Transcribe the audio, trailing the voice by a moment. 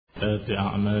سيئات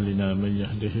أعمالنا من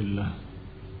يهده الله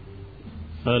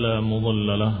فلا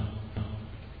مضل له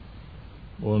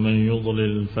ومن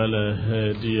يضلل فلا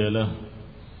هادي له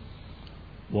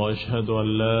وأشهد أن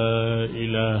لا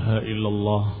إله إلا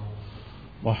الله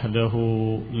وحده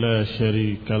لا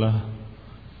شريك له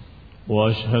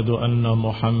وأشهد أن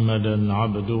محمدا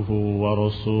عبده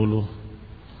ورسوله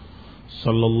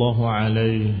صلى الله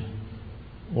عليه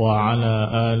وعلى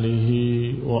آله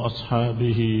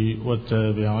وأصحابه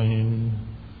والتابعين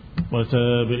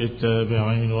وتابع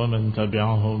التابعين ومن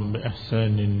تبعهم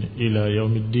بإحسان إلى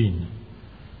يوم الدين.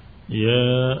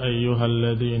 يا أيها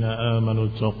الذين آمنوا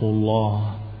اتقوا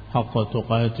الله حق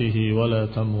تقاته ولا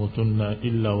تموتن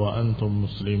إلا وأنتم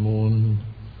مسلمون.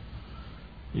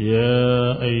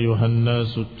 يا أيها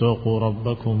الناس اتقوا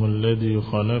ربكم الذي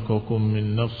خلقكم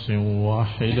من نفس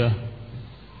واحدة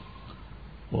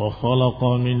وخلق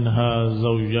منها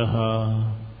زوجها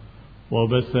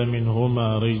وبث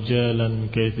منهما رجالا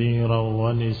كثيرا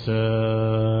ونساء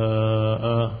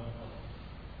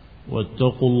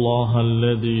واتقوا الله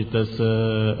الذي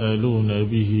تساءلون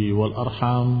به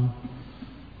والأرحام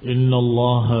إن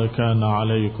الله كان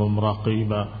عليكم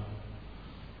رقيبا.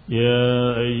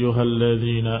 يا أيها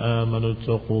الذين آمنوا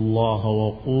اتقوا الله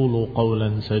وقولوا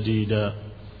قولا سديدا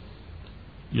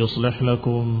يصلح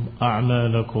لكم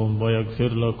أعمالكم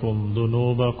ويغفر لكم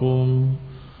ذنوبكم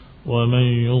ومن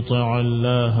يطع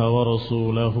الله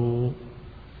ورسوله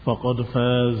فقد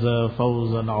فاز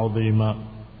فوزا عظيما.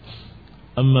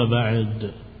 أما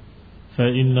بعد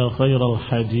فإن خير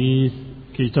الحديث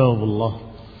كتاب الله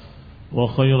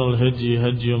وخير الهدي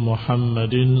هدي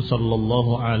محمد صلى الله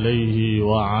عليه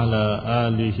وعلى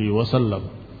آله وسلم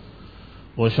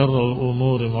وشر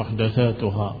الأمور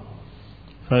محدثاتها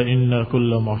فإن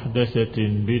كل محدثة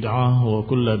بدعة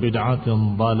وكل بدعة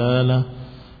ضلالة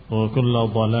وكل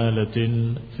ضلالة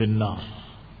في النار.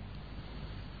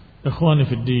 Ikhwani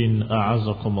fi din,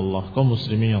 a'azakumullah, kaum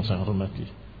muslimin yang saya hormati.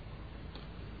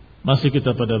 Masih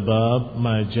kita pada bab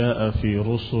ma jaa fi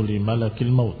rusuli malakil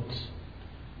maut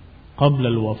qabla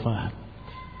al-wafat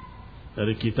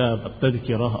dari kitab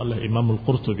At-Tadhkirah oleh Imam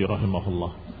Al-Qurtubi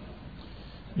rahimahullah,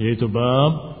 yaitu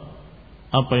bab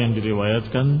apa yang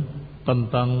diriwayatkan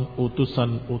tentang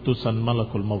utusan-utusan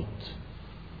malakul maut,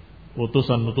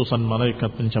 utusan-utusan malaikat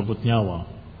pencabut nyawa,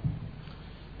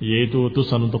 yaitu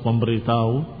utusan untuk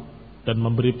memberitahu dan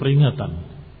memberi peringatan.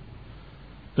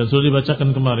 Dan sudah dibacakan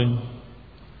kemarin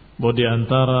bahwa di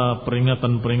antara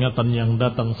peringatan-peringatan yang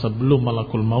datang sebelum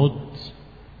malakul maut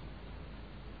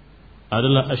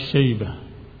adalah asy-syaibah,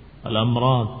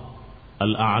 al-amrad,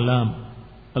 al-a'lam,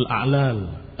 al-a'lal,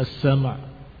 as-sam'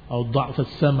 atau dha'f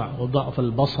as-sam' atau dha'f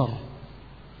al-basar.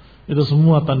 Itu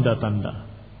semua tanda-tanda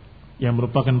yang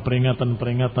merupakan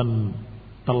peringatan-peringatan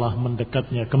telah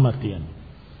mendekatnya kematian.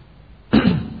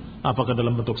 Apakah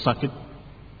dalam bentuk sakit,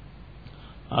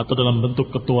 atau dalam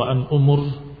bentuk ketuaan umur,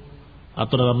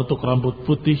 atau dalam bentuk rambut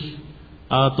putih,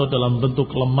 atau dalam bentuk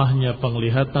lemahnya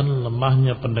penglihatan,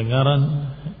 lemahnya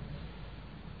pendengaran.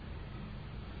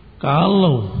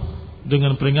 Kalau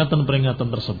dengan peringatan-peringatan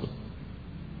tersebut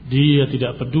dia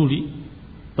tidak peduli,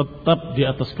 tetap di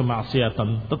atas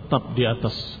kemaksiatan, tetap di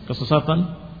atas kesesatan,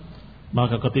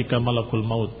 maka ketika malakul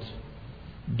maut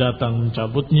datang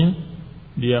mencabutnya,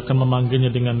 dia akan memanggilnya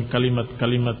dengan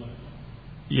kalimat-kalimat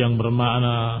yang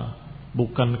bermakna,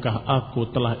 bukankah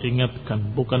aku telah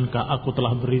ingatkan, bukankah aku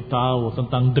telah beritahu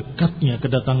tentang dekatnya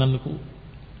kedatanganku.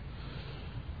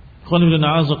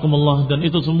 Dan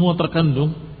itu semua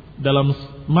terkandung dalam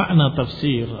makna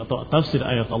tafsir atau tafsir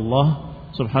ayat Allah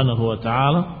subhanahu wa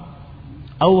ta'ala,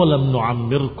 awalam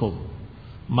nu'ammirkum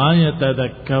ma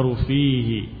yatadakkaru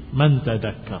fihi man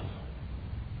tadakkar.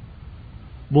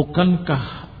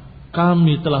 Bukankah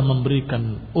kami telah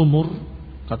memberikan umur,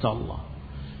 kata Allah,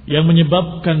 yang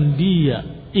menyebabkan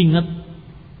dia ingat,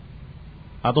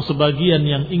 atau sebagian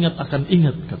yang ingat akan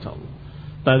ingat, kata Allah.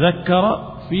 Tadakkara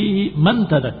fihi man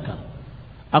tadakkar.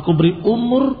 Aku beri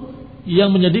umur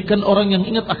yang menjadikan orang yang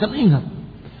ingat akan ingat.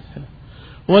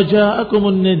 Wa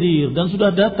ja'akumun nadhir, dan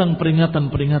sudah datang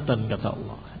peringatan-peringatan, kata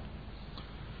Allah.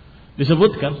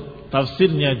 Disebutkan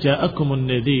tafsirnya ja'akumun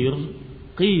nadhir,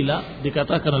 qila,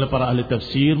 dikatakan oleh para ahli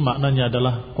tafsir, maknanya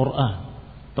adalah Quran.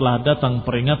 Telah datang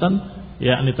peringatan,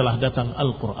 yakni telah datang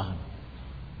Al-Quran.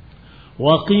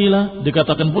 Wa qila,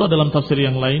 dikatakan pula dalam tafsir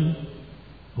yang lain,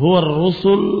 huwa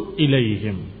ar-rusul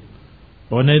ilaihim.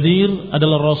 Wa nadhir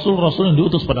adalah rasul-rasul yang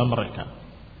diutus pada mereka.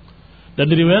 Dan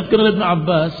diriwayatkan oleh Ibn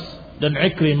Abbas dan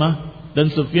Ikrimah dan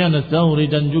Sufyan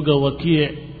ats-Tsauri dan juga Waqi'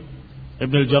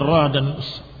 Ibn al-Jarrah dan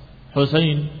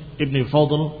Husain Ibn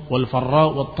Fadl wal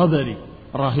Farra wal Tabari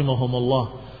rahimahumullah,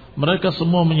 mereka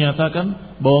semua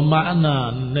menyatakan bahwa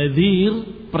makna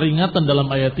nadhir peringatan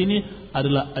dalam ayat ini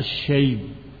adalah asyaib.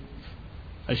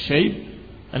 Asyaib,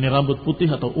 ini rambut putih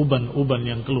atau uban-uban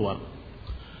yang keluar.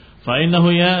 Fa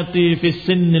innahu ya'ti fi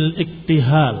sinnil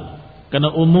iktihal.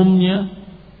 Karena umumnya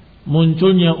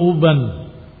munculnya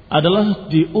uban adalah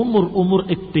di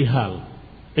umur-umur iktihal.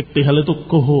 Iktihal itu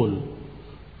kuhul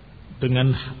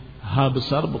dengan H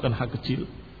besar bukan H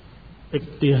kecil.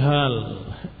 Iktihal,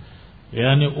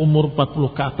 yakni umur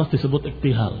 40 ke atas disebut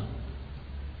iktihal.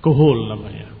 Kuhul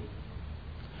namanya.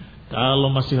 Kalau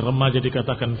masih remaja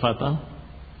dikatakan fata.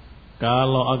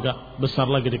 Kalau agak besar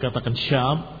lagi dikatakan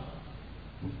syab,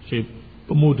 si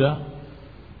pemuda.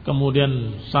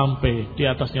 Kemudian sampai di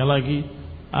atasnya lagi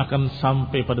akan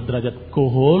sampai pada derajat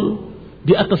kuhul.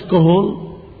 Di atas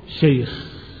kuhul syekh,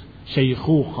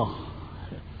 syekhukhah.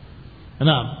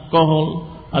 Nah,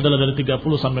 kuhul adalah dari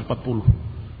 30 sampai 40.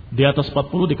 Di atas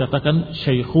 40 dikatakan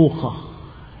syekhukhah.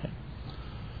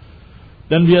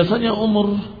 Dan biasanya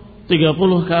umur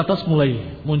 30 ke atas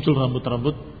mulai muncul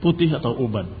rambut-rambut putih atau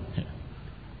uban.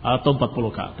 Atau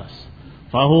 40 ke atas.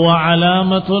 Fahuwa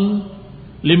alamatun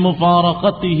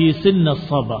limufaraqatihi sinnas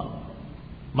saba.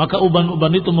 Maka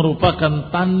uban-uban itu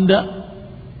merupakan tanda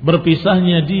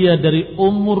berpisahnya dia dari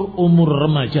umur-umur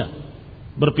remaja.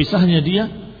 Berpisahnya dia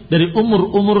dari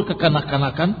umur-umur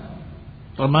kekanak-kanakan,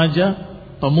 remaja,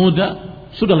 pemuda,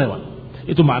 sudah lewat.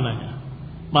 Itu maknanya.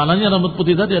 Maknanya rambut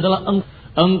putih tadi adalah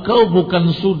engkau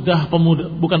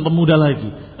bukan pemuda lagi.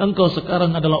 Engkau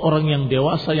sekarang adalah orang yang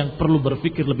dewasa yang perlu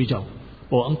berpikir lebih jauh.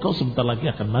 Oh, engkau sebentar lagi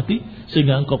akan mati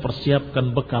sehingga engkau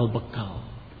persiapkan bekal-bekal.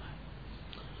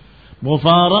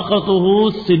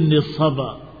 Mufaraqatuhu sinnis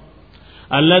saba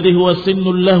alladhi huwa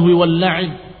sinnul lahwi wal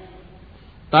la'ib.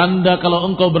 Tanda kalau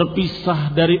engkau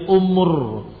berpisah dari umur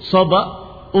saba,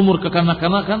 umur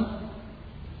kekanak-kanakan,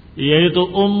 yaitu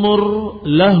umur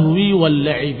lahwi wal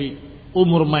la'ibi,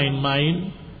 umur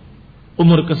main-main,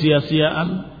 umur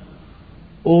kesia-siaan,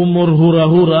 umur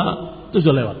hura-hura, itu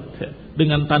sudah lewat.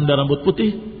 Dengan tanda rambut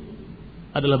putih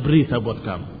adalah berita buat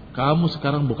kamu. Kamu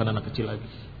sekarang bukan anak kecil lagi.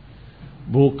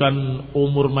 Bukan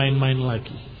umur main-main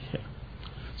lagi.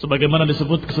 Sebagaimana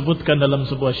disebutkan dalam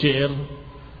sebuah syair,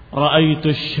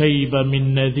 ra'aitu syaiba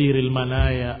min nadhiril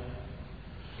manaya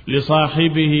li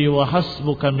sahibihi wa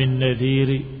hasbuka min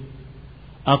nadhiri.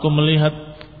 Aku melihat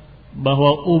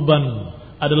bahwa uban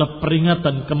adalah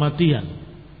peringatan kematian.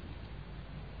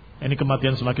 Ini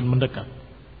kematian semakin mendekat.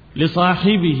 Li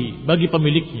sahibihi, bagi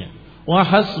pemiliknya. Wa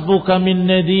hasbuka min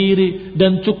nadhiri,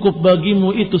 dan cukup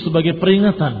bagimu itu sebagai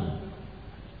peringatan.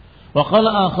 Wa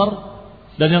qala akhar,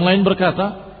 dan yang lain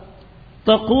berkata,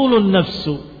 taqulun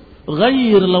nafsu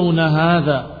ghayyir launa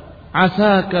hadha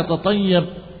asaka tatayyab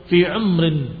fi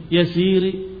umrin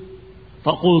yasiri.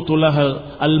 Faqultu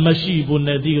laha al-mashibu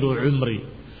nadhiru umri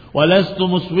wa lastu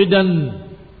muswidan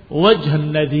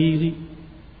wajhan nadhiri.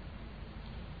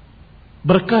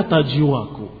 Berkata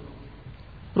jiwaku,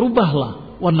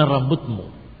 rubahlah warna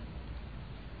rambutmu.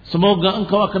 Semoga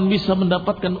engkau akan bisa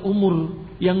mendapatkan umur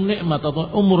yang nikmat atau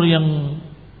umur yang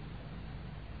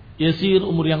yasir,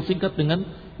 umur yang singkat dengan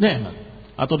nikmat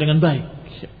atau dengan baik.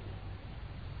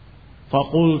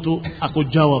 Faqultu, aku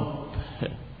jawab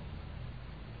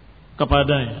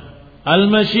kepadanya,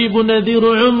 al-mashibu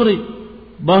nadhiru umri,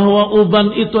 bahwa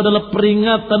uban itu adalah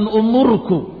peringatan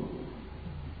umurku.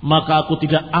 Maka aku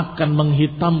tidak akan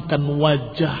menghitamkan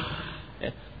wajah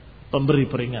pemberi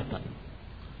peringatan.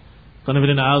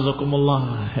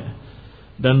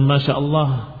 Dan Masya Allah,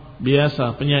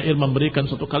 biasa penyair memberikan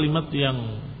suatu kalimat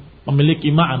yang memiliki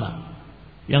makna,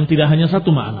 yang tidak hanya satu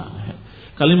makna.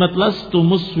 Kalimat lastu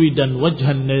muswidan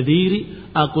wajhan nadhiri,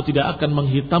 aku tidak akan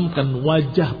menghitamkan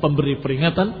wajah pemberi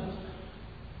peringatan.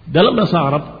 Dalam bahasa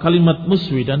Arab, kalimat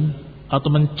muswidan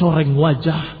atau mencoreng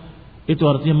wajah itu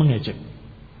artinya mengejek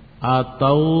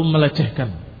atau melecehkan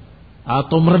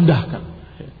atau merendahkan.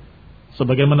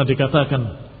 Sebagaimana dikatakan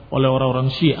oleh orang-orang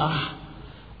Syiah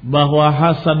bahwa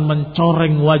Hasan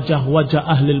mencoreng wajah-wajah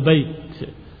ahlul bait.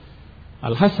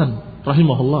 Al-Hasan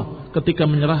rahimahullah ketika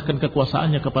menyerahkan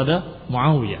kekuasaannya kepada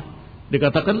Muawiyah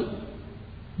dikatakan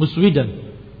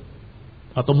muswidan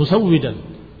atau musawwidan,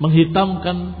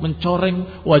 menghitamkan,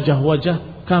 mencoreng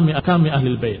wajah-wajah kami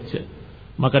ahlul bait.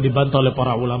 Maka dibantah oleh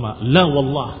para ulama, la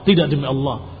wallah, tidak demi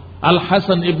Allah,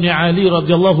 Al-Hasan ibn Ali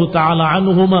radhiyallahu ta'ala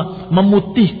anhuma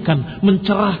memutihkan,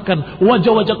 mencerahkan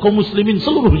wajah-wajah kaum muslimin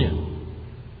seluruhnya.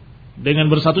 Dengan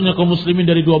bersatunya kaum muslimin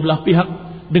dari dua belah pihak,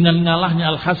 dengan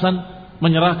ngalahnya Al-Hasan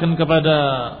menyerahkan kepada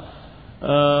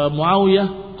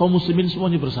Muawiyah, kaum muslimin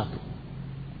semuanya bersatu.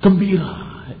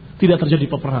 Gembira, tidak terjadi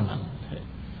peperangan.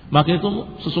 Maka itu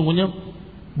sesungguhnya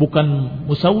bukan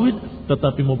musawwid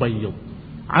tetapi mubayyid.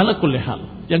 Ala kulli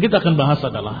hal, yang kita akan bahas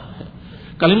adalah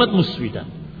kalimat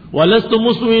muswidan. Walastu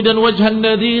muswidan wajhan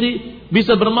nadhiri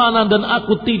bisa bermakna dan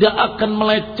aku tidak akan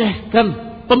melecehkan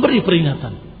pemberi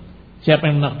peringatan.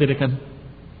 Siapa yang menakdirkan?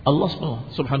 Allah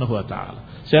Subhanahu wa taala.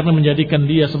 Siapa yang menjadikan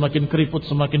dia semakin keriput,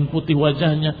 semakin putih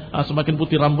wajahnya, semakin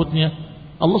putih rambutnya?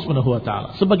 Allah Subhanahu wa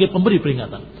taala sebagai pemberi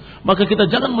peringatan. Maka kita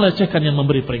jangan melecehkan yang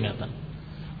memberi peringatan.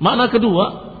 Makna kedua,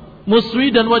 muswi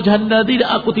dan wajhan nadhir,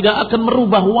 aku tidak akan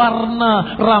merubah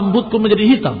warna rambutku menjadi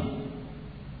hitam.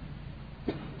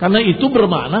 Karena itu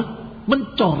bermakna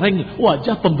mencoreng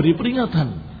wajah pemberi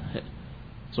peringatan.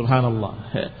 Subhanallah.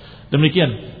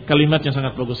 Demikian kalimat yang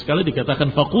sangat bagus sekali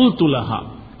dikatakan faqultu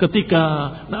laha. Ketika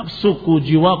nafsuku,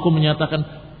 jiwaku menyatakan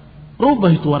rubah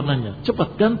itu warnanya,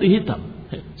 cepat ganti hitam,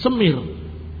 semir.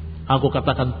 Aku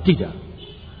katakan tidak.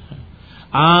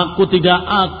 Aku tidak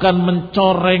akan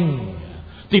mencoreng,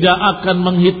 tidak akan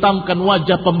menghitamkan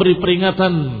wajah pemberi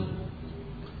peringatan.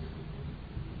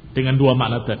 Dengan dua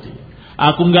makna tadi.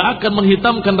 Aku enggak akan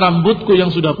menghitamkan rambutku yang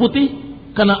sudah putih,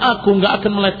 karena aku enggak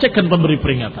akan melecehkan pemberi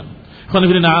peringatan.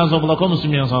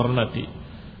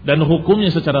 Dan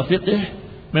hukumnya secara fiqh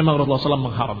memang Rasulullah SAW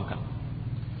mengharamkan.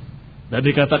 Dan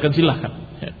dikatakan silahkan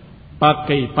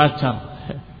pakai pacar,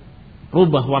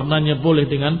 rubah warnanya boleh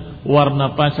dengan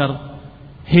warna pacar,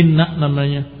 hinna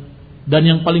namanya. Dan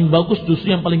yang paling bagus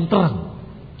justru yang paling terang.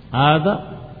 Ada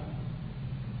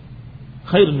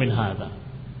khair min hada.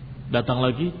 Datang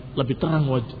lagi lebih terang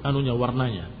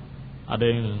warnanya. Ada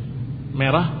yang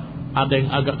merah, ada yang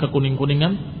agak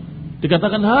kekuning-kuningan.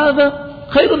 Dikatakan hada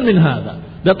khairun min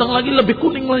hada. Datang lagi lebih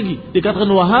kuning lagi. Dikatakan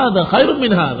wahada khairun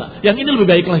min hada. Yang ini lebih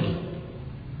baik lagi.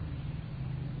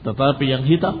 Tetapi yang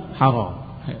hitam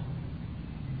haram.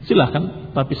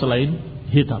 Silahkan, tapi selain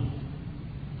hitam.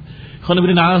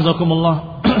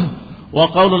 Wa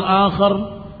qaulun akhar,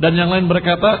 dan yang lain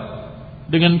berkata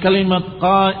dengan kalimat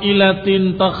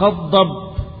qailatin takhaddab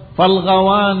fal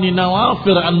ghawani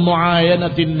nawafir an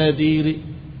muayanatin nadiri.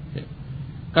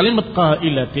 Kalimat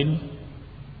qailatin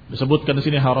disebutkan di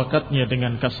sini harakatnya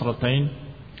dengan kasratain,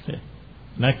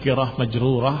 nakirah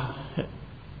majrurah.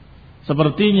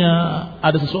 Sepertinya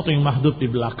ada sesuatu yang mahdhuf di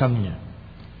belakangnya.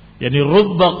 Yani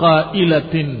rubba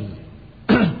qailatin.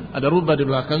 Ada rubba di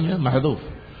belakangnya mahdhuf.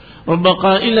 Rubba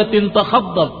qailatin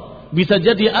takhaddab. Bisa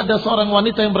jadi ada seorang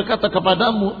wanita yang berkata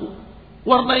kepadamu,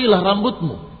 warnailah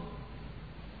rambutmu.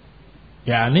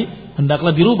 Yani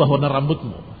hendaklah dirubah warna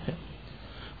rambutmu.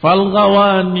 Fal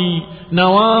ghawani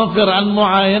nawafir an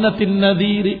muayanatin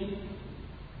nadhiri.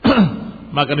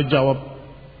 Maka dijawab,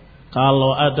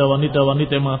 kalau ada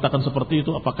wanita-wanita yang mengatakan seperti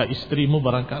itu, apakah istrimu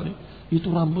barangkali?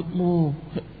 Itu rambutmu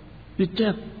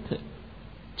dicat,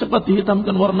 cepat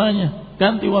dihitamkan warnanya,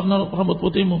 ganti warna rambut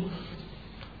putihmu.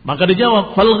 Maka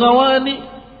dijawab, fal ghawani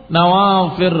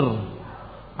nawafir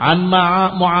an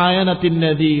muayanatin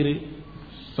nadhiri.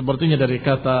 Sepertinya dari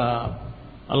kata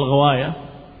al-ghawaya,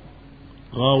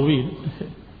 ghawin,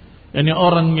 yani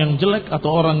orang yang jelek atau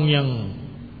orang yang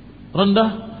rendah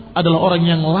adalah orang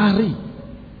yang lari,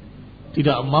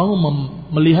 tidak mau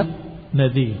melihat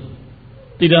nadhir,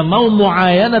 tidak mau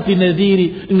muayanati nadhiri,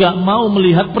 enggak mau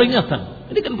melihat peringatan.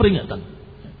 Ini kan peringatan.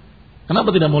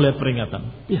 Kenapa tidak mau lihat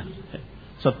peringatan? Ya,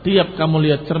 setiap kamu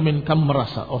lihat cermin kamu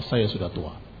merasa, oh saya sudah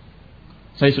tua,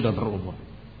 saya sudah berumur,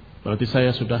 berarti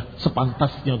saya sudah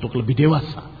sepantasnya untuk lebih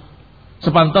dewasa,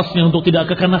 sepantasnya untuk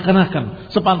tidak kekanak-kanakan,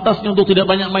 sepantasnya untuk tidak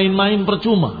banyak main-main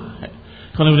percuma.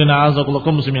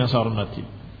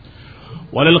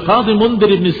 Walil Qadhi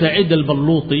Mundhir ibn Sa'id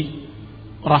al-Balluti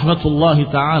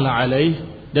rahmatullahi ta'ala alaih,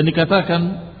 dan dikatakan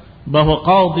bahwa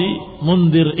Qadhi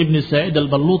Mundhir ibn Sa'id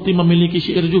al-Balluti memiliki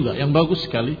syair juga yang bagus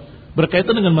sekali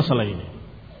berkaitan dengan masalah ini.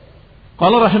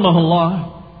 Qala rahimahullah,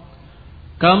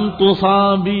 kam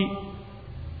tusabi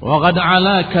wa qad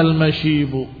 'alaka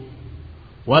al-mashibu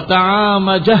wa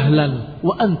ta'ama jahlan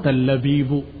wa anta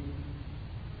al-labibu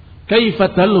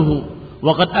kaifa talhu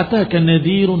wa qad ataka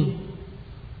nadhirun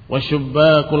wa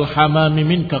shubbakul hamami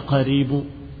minka qaribu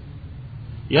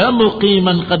ya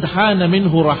muqiman qad hana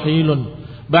minhu rahilun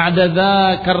ba'da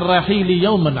dhaka ar-rahil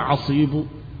yawman 'asibu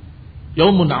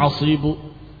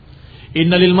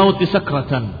inna lil mauti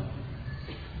sakratan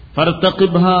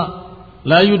fartaqibha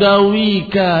la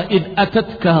yudawika id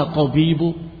atatka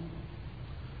tabibu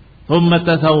thumma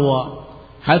tathawwa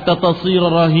hatta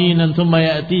tasira rahinan thumma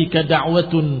ya'tika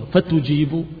da'watun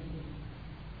fatujibu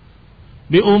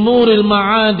bi umuril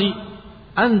ma'adi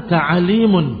anta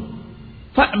alimun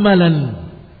fa'malan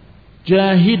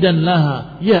jahidan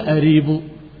laha ya aribu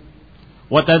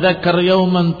wa tadhakkar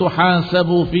yawman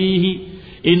tuhasabu fihi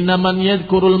inna man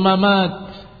yadhkurul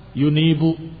mamat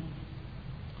yunibu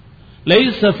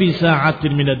laysa fi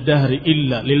sa'atin min ad-dahri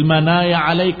illa lil manaya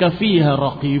 'alayka fiha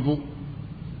raqibu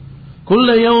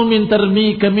Kulla yawmin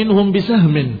tarmika minhum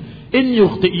bisahmin in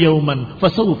yukhti yawman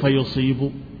fasawfa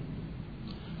yusibu.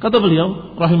 Kata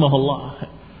beliau rahimahullah,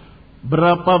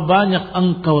 berapa banyak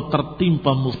engkau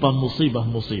tertimpa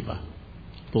musibah-musibah.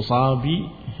 Tusabi,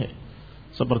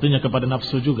 sepertinya kepada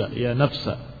nafsu juga. Ya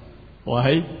nafsa,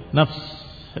 wahai nafs,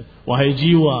 wahai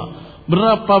jiwa,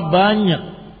 berapa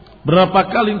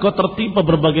kali engkau tertimpa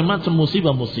berbagai macam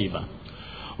musibah-musibah.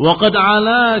 Wa qad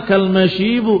alakal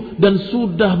mashibu, dan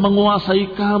sudah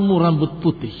menguasai kamu rambut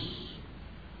putih.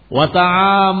 Wa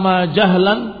ta'ama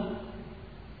jahlan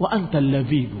wa antal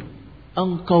labibu,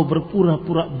 engkau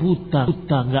berpura-pura buta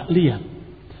enggak lihat.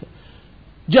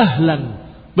 Jahlan,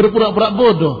 berpura-pura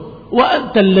bodoh. Wa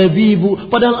antal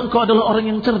labibu, padahal engkau adalah orang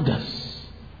yang cerdas.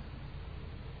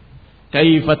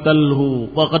 Kaifatalhu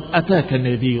wa qad ataka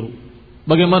nadhir,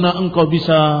 bagaimana engkau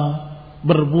bisa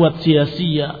berbuat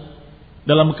sia-sia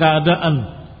dalam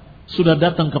keadaan sudah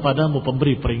datang kepadamu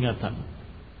pemberi peringatan.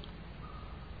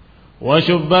 Wa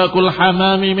syubbakul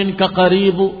hamami minka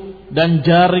qaribu, dan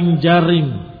jaring-jaring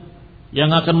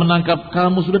yang akan menangkap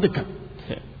kamu sudah dekat.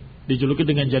 Dijuluki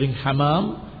dengan jaring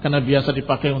hamam karena biasa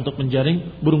dipakai untuk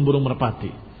menjaring burung-burung merpati.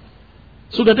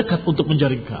 Sudah dekat untuk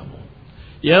menjaring kamu.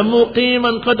 Ya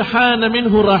muqiman qad hana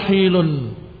minhu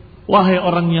rahilun, wahai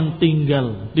orang yang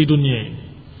tinggal di dunia ini.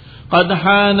 Qad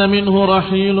hana minhu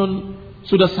rahilun,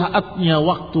 sudah saatnya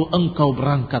waktu engkau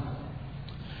berangkat.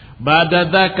 Ba'da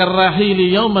dzakar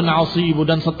rahili yauman 'asibu,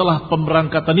 dan setelah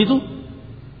pemberangkatan itu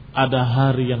ada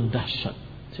hari yang dahsyat.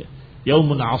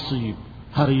 Yaumun 'asib,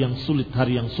 hari yang sulit,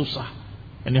 hari yang susah.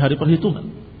 Ini hari perhitungan,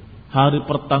 hari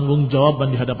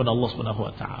pertanggungjawaban di hadapan Allah Subhanahu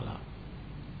wa taala.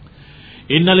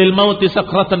 Innalil mauti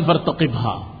sakratan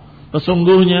fartaqibha,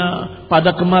 sesungguhnya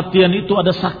pada kematian itu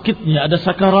ada sakitnya, ada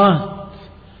sakarat.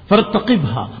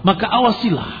 Fartaqibha, maka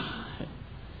awasilah.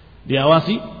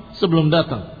 Diawasi sebelum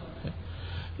datang.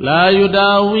 La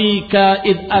yudawika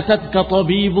id atatka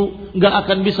tabibu, enggak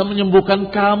akan bisa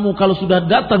menyembuhkan kamu kalau sudah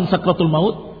datang sakratul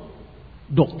maut,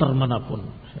 dokter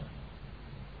manapun.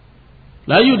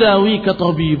 La yudawika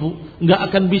tabibu,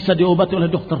 enggak akan bisa diobati oleh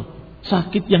dokter.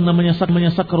 Sakit yang namanya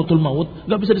sakratul maut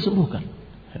enggak bisa disembuhkan.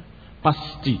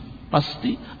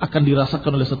 Pasti akan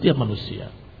dirasakan oleh setiap manusia.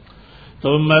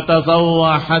 Tsumma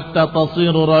tazawwa hatta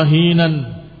tasiru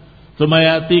rahinan, tsumma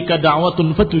yatika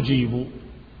da'watun fatujibu,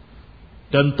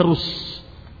 dan terus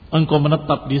engkau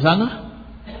menetap di sana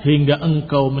hingga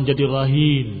engkau menjadi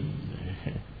rahin.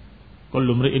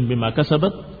 Kullu mri'in bima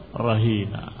kasabat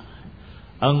rahina,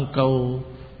 engkau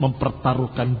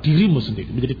mempertaruhkan dirimu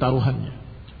sendiri menjadi taruhannya.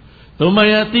 Tsumma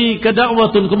yatika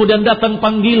da'watun, kemudian datang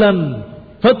panggilan,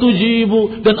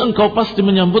 fatujibu, dan engkau pasti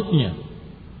menyambutnya.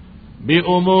 Bi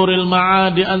umuril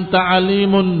ma'adi anta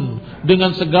alimun,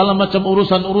 dengan segala macam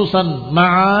urusan-urusan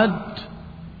ma'ad,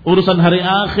 urusan hari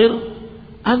akhir.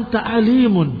 Anta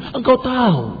alimun, engkau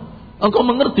tahu, engkau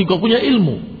mengerti, engkau punya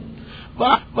ilmu.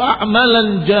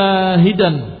 Fa'amalan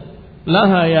jahidan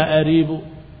laha ya aribu,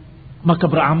 maka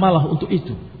beramalah untuk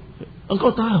itu.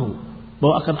 Engkau tahu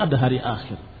bahwa akan ada hari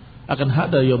akhir, akan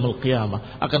ada yaumul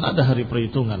qiyamah, akan ada hari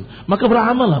perhitungan, maka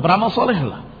beramal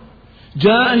solehlah.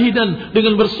 Jahidan,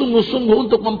 dengan bersungguh-sungguh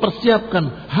untuk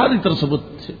mempersiapkan hari tersebut.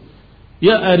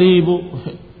 Ya aribu,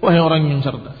 wahai orang yang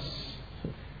cerdas.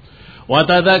 Wa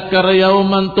tadzakkar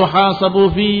yauman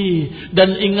tuhasabu fi,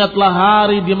 dan ingatlah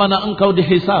hari di mana engkau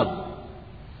dihisab.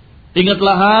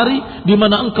 Ingatlah hari di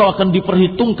mana engkau akan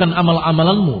diperhitungkan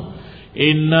amal-amalanmu.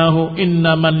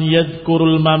 Inna man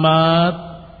yadhkurul mamat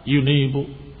yunibu,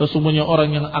 sesungguhnya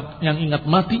orang yang ingat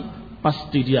mati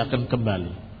pasti dia akan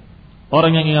kembali.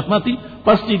 Orang yang ingat mati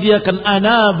pasti dia akan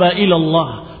anaba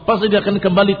ilallah, pasti dia akan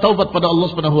kembali taubat pada Allah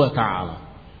Subhanahu wa taala.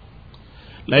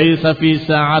 Laisa fi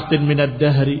sa'atin minad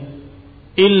dahri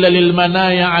illa lil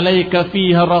manaya 'alaika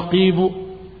fiha raqibu,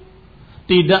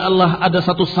 tidaklah ada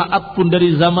satu saat pun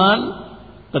dari zaman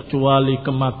kecuali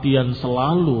kematian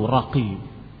selalu raqib,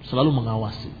 selalu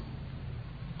mengawasi.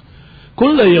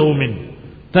 Kullu yaumin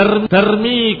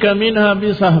tarmika minha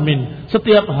bisahmin,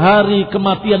 setiap hari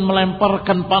kematian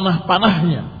melemparkan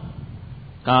panah-panahnya.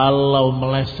 Kalau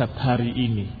meleset hari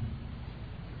ini,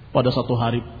 pada satu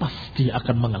hari pasti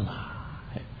akan mengena.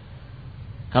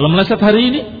 Kalau meleset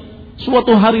hari ini,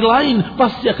 suatu hari lain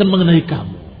pasti akan mengenai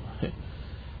kamu.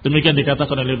 Demikian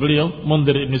dikatakan oleh beliau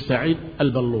Mundhir bin Sa'id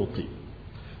Al-Balluti.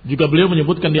 Juga beliau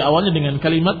menyebutkan di awalnya dengan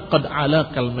kalimat qad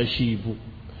alakal mashibu.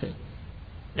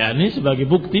 Ya, ini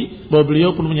sebagai bukti bahwa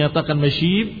beliau pun menyatakan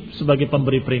masyib sebagai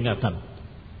pemberi peringatan.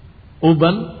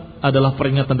 Uban adalah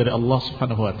peringatan dari Allah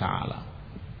Subhanahu wa taala.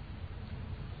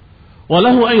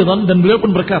 Walahu aidan, dan beliau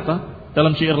pun berkata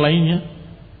dalam syair lainnya,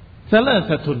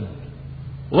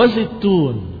 3 wa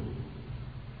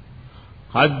 60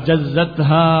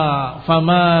 Hajjazatha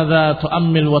famadha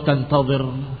tu'ammil wa tantadhir.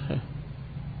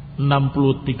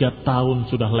 63 tahun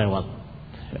sudah lewat.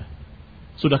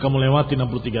 Sudah kamu lewati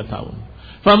 63 tahun.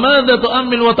 Famadha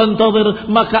tu'ammil wa tantadhir,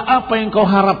 maka apa yang kau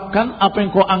harapkan, apa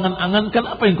yang kau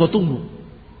angan-angankan, apa yang kau tunggu?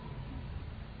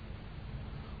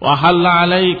 Wa halla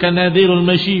 'alaika nadhirul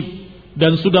masyib,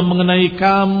 dan sudah mengenai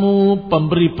kamu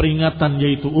pemberi peringatan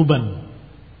yaitu uban.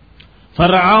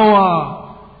 Far'awa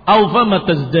aw fama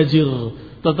tazdajir,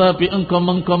 tetapi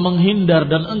engkau menghindar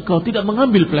dan engkau tidak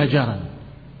mengambil pelajaran.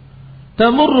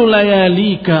 Tamurru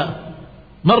layalika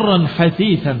marran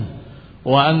hasithan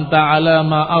wa anta ala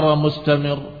ma ara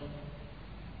mustamir.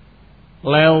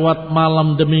 Lewat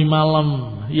malam demi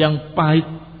malam yang pahit,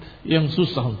 yang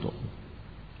susah untuk.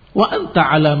 Wa anta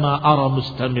ala ma ara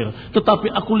mustamir, tetapi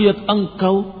aku lihat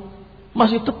engkau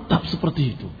masih tetap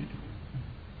seperti itu.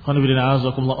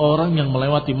 Orang yang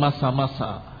melewati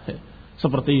masa-masa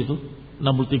seperti itu,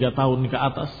 63 tahun ke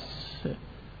atas,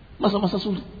 masa-masa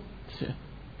sulit,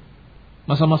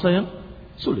 masa-masa yang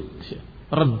sulit,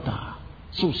 rentah,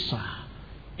 susah.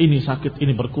 Ini sakit,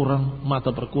 ini berkurang, mata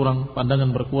berkurang,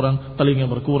 pandangan berkurang, telinga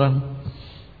berkurang.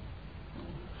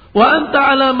 Wa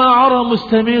anta ala ma'ara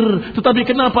mustamir, tetapi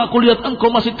kenapa aku lihat engkau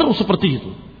masih terus seperti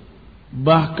itu?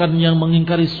 Bahkan yang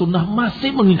mengingkari sunnah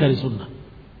masih mengingkari sunnah.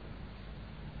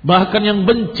 Bahkan yang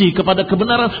benci kepada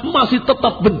kebenaran masih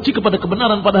tetap benci kepada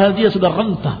kebenaran, padahal dia sudah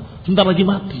rentah, sebentar lagi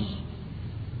mati.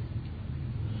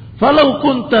 Falau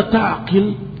kunta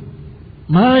ta'qil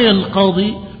ma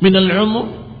yanqadi min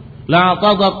al-'umr la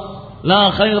tadat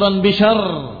la khairan bishar.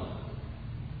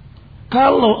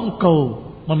 Kalau engkau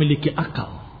memiliki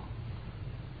akal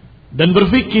dan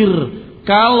berpikir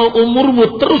kalau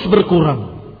umurmu terus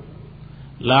berkurang,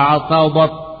 la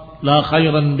tadat la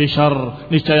khairan bishar,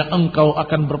 niscaya engkau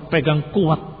akan berpegang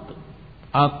kuat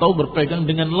atau berpegang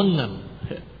dengan lengan,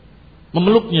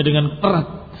 memeluknya dengan erat.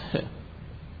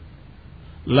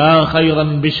 La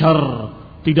khairan bishar,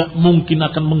 tidak mungkin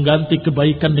akan mengganti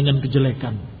kebaikan dengan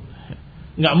kejelekan.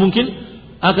 Enggak mungkin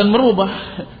akan merubah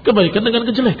kebaikan dengan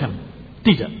kejelekan.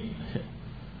 Tidak.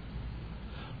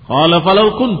 Qala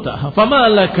falau kunta fama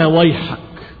laka wayhak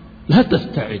la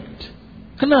tasta'id.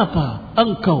 Kenapa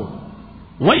engkau,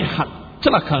 wayhak,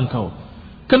 celaka engkau,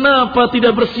 kenapa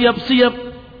tidak bersiap-siap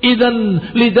idzan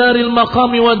lidaril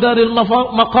maqami wa daril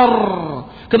maqar?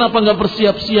 Kenapa enggak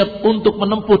bersiap-siap untuk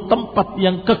menempuh tempat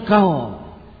yang kekal,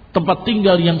 tempat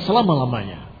tinggal yang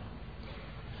selama-lamanya?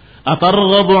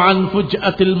 Atarghabu an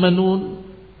fuj'atil manun,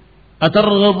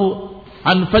 atarghabu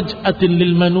an faj'atin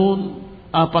lil manun.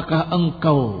 Apakah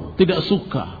engkau tidak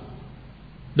suka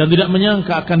dan tidak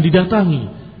menyangka akan didatangi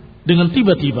dengan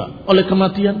tiba-tiba oleh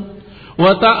kematian?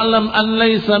 Wa ta'lam an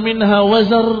laisa minha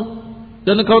wazar,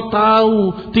 dan engkau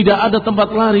tahu tidak ada tempat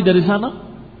lari dari sana.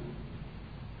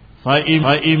 Fa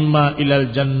imma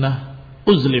ilal jannah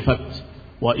uzlifat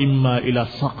wa imma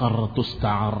ila saqar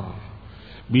tusta'ar.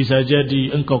 Bisa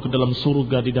jadi engkau ke dalam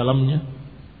surga di dalamnya,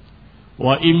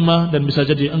 wa imma, dan bisa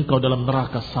jadi engkau dalam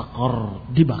neraka saqar,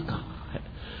 dibakar.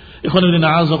 Ikhwan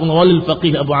fillah a'azakumullah, walil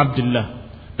faqih Abu Abdullah,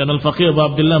 dan al-faqih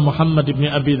Abu Abdullah Muhammad ibn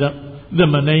Abi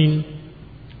Dzamanain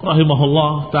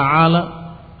rahimahullah ta'ala,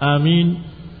 amin,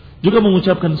 juga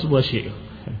mengucapkan sebuah syair.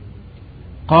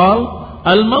 Qal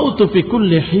al-mautu fi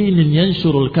kulli hinin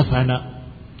yanshurul kafana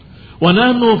wa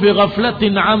nahnu fi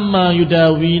ghaflatin amma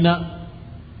yudawina.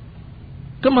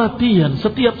 Kematian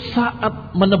setiap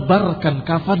saat menebarkan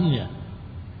kafannya,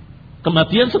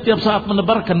 kematian setiap saat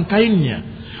menebarkan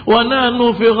kainnya. Wa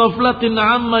nahnu fi ghaflatin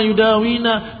amma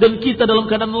yudawina, dan kita dalam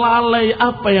keadaan lalai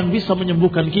apa yang bisa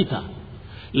menyembuhkan kita.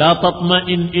 La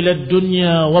tatma'in ila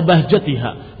dunya wa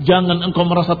bahjatiha, jangan engkau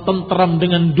merasa tentram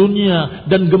dengan dunia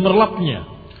dan gemerlapnya.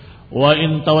 Wa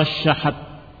in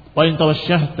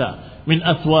tawashshahta min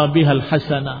athwabiha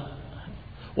alhasana,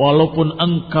 walaupun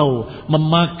engkau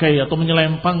memakai atau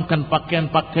menyelempangkan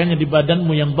pakaian-pakaiannya di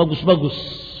badanmu yang bagus-bagus,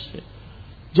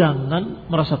 jangan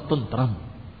merasa tentram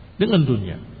dengan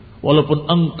dunia walaupun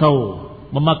engkau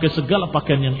memakai segala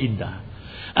pakaian yang indah.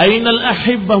 Ainal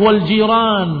ahibbah wal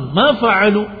jiran ma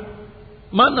fa'alu,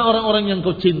 mana orang-orang yang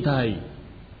kau cintai,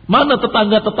 mana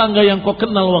tetangga-tetangga yang kau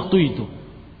kenal waktu itu?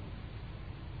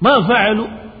 Ma fa'alu,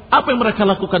 apa yang mereka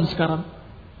lakukan sekarang?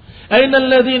 Ainal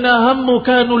ladzina hammu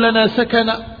kanu lana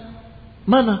sakana,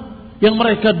 mana yang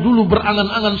mereka dulu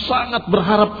berangan-angan sangat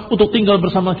berharap untuk tinggal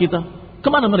bersama kita,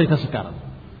 kemana mereka sekarang?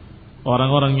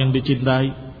 Orang-orang yang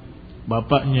dicintai,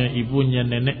 bapaknya, ibunya,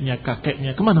 neneknya,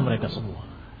 kakeknya, kemana mereka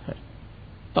semua?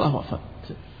 Telah wafat.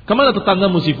 Kemana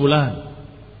tetanggamu si fulan?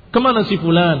 Kemana si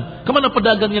fulan? Kemana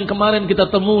pedagang yang kemarin kita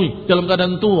temui dalam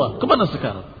keadaan tua? Kemana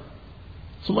sekarang?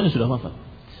 Semuanya sudah wafat.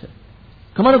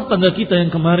 Kemana tetangga kita yang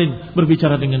kemarin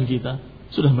berbicara dengan kita?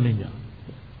 Sudah meninggal.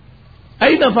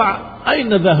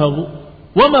 Aina dhahabu?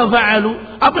 Wa ma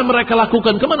fa'alu? Apa yang mereka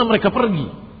lakukan? Kemana mereka pergi?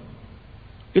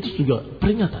 Itu juga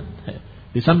peringatan.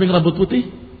 Di samping rambut putih,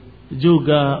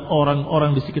 juga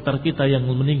orang-orang di sekitar kita yang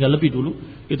meninggal lebih dulu,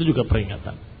 itu juga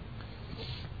peringatan.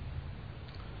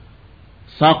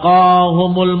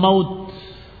 Saqahumul maut.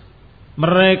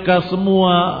 Mereka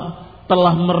semua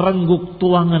telah merengguk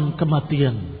tuangan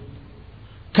kematian.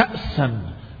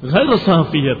 Ka'san ghairu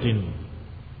safiyatin.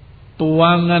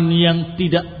 Tuangan yang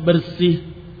tidak bersih,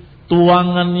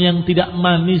 tuangan yang tidak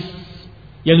manis,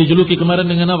 yang dijuluki kemarin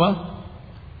dengan apa?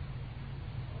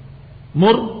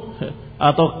 Mur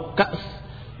atau ka's,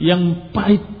 yang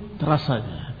pahit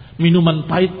rasanya, minuman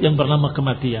pahit yang bernama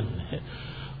kematian.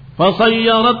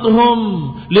 Fasayyarathum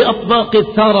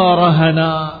li'atbaqit thara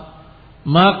rahana.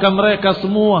 Maka mereka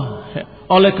semua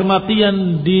oleh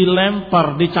kematian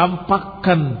dilempar,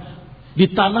 dicampakkan di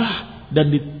tanah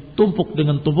dan ditumpuk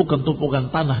dengan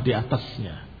tumpukan-tumpukan tanah di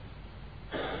atasnya.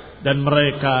 Dan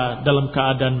mereka dalam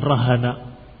keadaan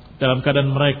rahana, dalam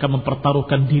keadaan mereka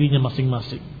mempertaruhkan dirinya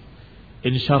masing-masing.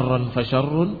 In syarran fa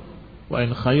syarrun wa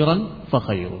in khairan fa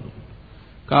khairun.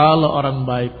 Kalau orang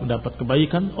baik mendapat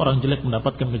kebaikan, orang jelek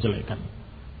mendapatkan kejelekan.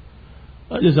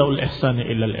 Jazaa'ul ihsani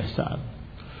illa al-ihsan.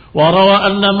 Wa rawa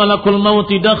anna malakul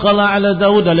maut dakhala ala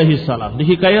Daud alaihi salam.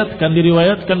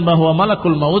 Diriwayatkan bahwa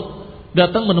malakul maut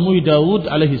datang menemui Daud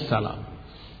alaihi salam.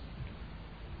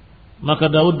 Maka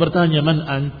Daud bertanya, "Man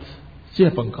ant?"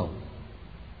 Siapa engkau?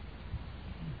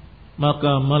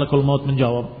 Maka malakul maut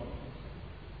menjawab,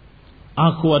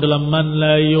 "Aku adalah man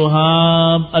la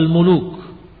yuhab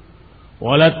al-muluk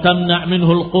wa la tamna'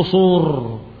 minhu al-qusur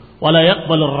wa la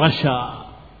yaqbal ar-rasha."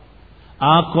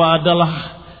 Aku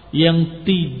adalah yang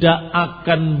tidak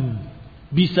akan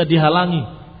bisa dihalangi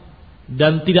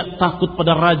dan tidak takut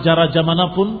pada raja-raja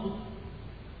manapun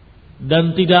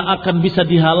dan tidak akan bisa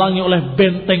dihalangi oleh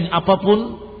benteng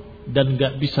apapun dan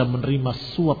gak bisa menerima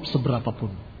suap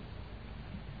seberapapun.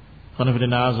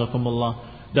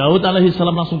 Daud alaihi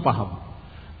salam langsung paham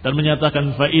dan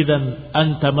menyatakan, "Fa'idan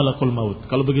anta malakul maut."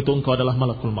 Kalau begitu engkau adalah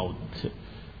malakul maut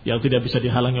yang tidak bisa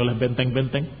dihalangi oleh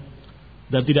benteng-benteng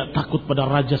dan tidak takut pada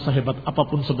raja sehebat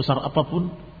apapun, sebesar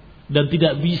apapun, dan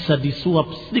tidak bisa disuap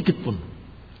sedikit pun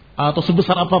atau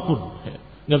sebesar apapun.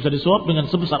 Tidak bisa disuap dengan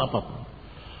sebesar apapun.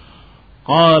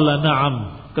 Qala na'am.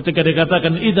 Ketika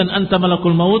dikatakan idan anta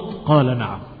malakul maut, qala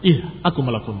na'am. Iya, aku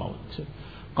malakul maut.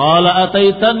 Qala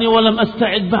ataitani wa lam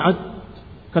asta'id ba'd.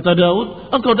 Kata Daud,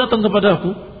 engkau datang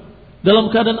kepadaku dalam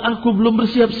keadaan aku belum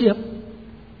bersiap-siap.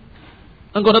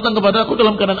 Engkau datang kepadaku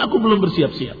dalam keadaan aku belum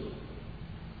bersiap-siap.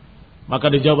 Maka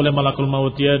dijawab oleh malakul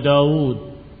maut, "Ya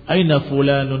Daud, aina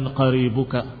fulanun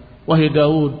qaribuka?" Wahai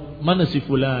Daud, mana si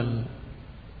fulan,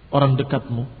 orang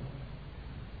dekatmu,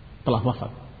 telah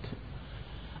wafat.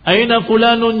 "Aina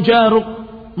fulanun jaruk?"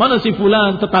 Mana si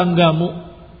fulan,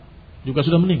 tetanggamu, juga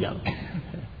sudah meninggal.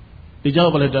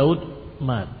 Dijawab oleh Daud,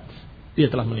 "Mat." Dia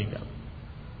telah meninggal.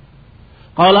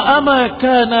 Qala ama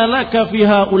kana laka fi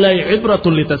haula'i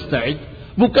ibratun litasta'id?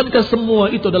 Bukankah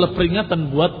semua itu adalah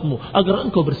peringatan buatmu agar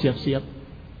engkau bersiap-siap?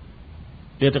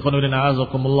 Dia tekanudina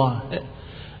azakumullah.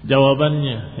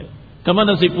 Jawabannya,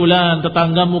 kemana si fulan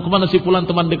tetanggamu, kemana si fulan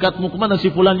teman dekatmu, kemana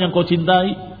si fulan yang kau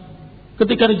cintai?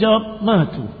 Ketika dijawab,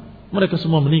 matu. Mereka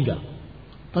semua meninggal.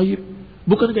 Tayyib,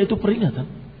 bukankah itu peringatan?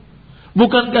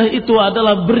 Bukankah itu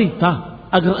adalah berita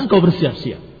agar engkau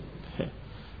bersiap-siap?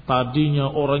 Tadinya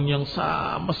orang yang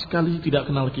sama sekali tidak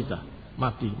kenal kita,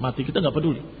 mati kita nggak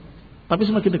peduli. Tapi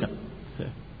semakin dekat.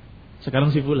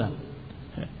 Sekarang si fulan,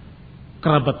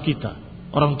 kerabat kita,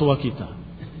 orang tua kita,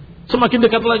 semakin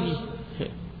dekat lagi.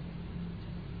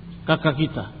 Kakak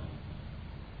kita,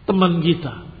 teman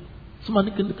kita,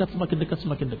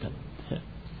 semakin dekat.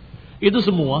 Itu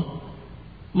semua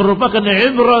merupakan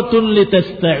ibratun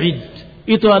litasta'id.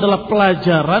 Itu adalah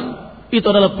pelajaran, itu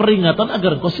adalah peringatan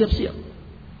agar kau siap-siap.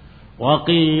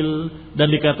 Waqil, dan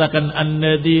dikatakan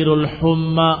an-nadirul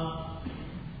humma,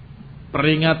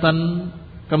 peringatan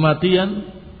kematian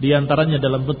diantaranya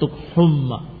dalam bentuk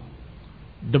humma,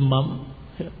 demam,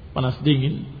 panas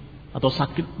dingin atau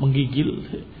sakit menggigil,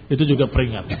 itu juga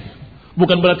peringatan.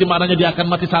 Bukan berarti maknanya dia akan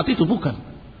mati saat itu, bukan.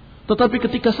 Tetapi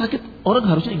ketika sakit orang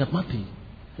harusnya ingat mati.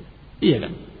 Iya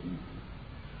kan?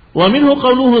 Wa minhu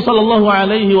qauluhu sallallahu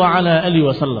alaihi wa ala alihi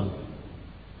wasallam.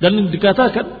 Dan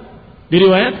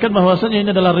diriwayatkan bahwasanya ini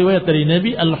adalah riwayat dari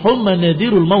Nabi, al-humma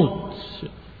nadirul maut.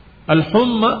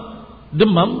 Al-humma,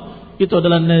 demam, itu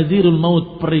adalah nadhirul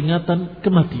maut, peringatan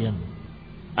kematian.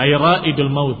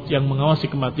 Airaidul maut, yang mengawasi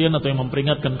kematian atau yang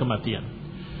memperingatkan kematian.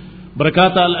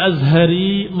 Berkata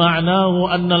Al-Azhari,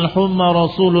 ma'nahu anna al-humma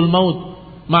rasulul maut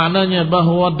maknanya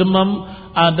bahwa demam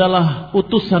adalah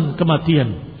utusan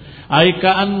kematian. Ai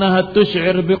ka'annaha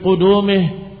tusy'ir biqudumih,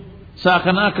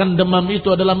 seakan-akan demam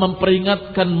itu adalah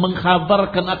memperingatkan,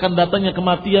 mengkhabarkan akan datangnya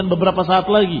kematian beberapa saat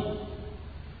lagi.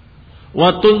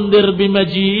 Wa tundir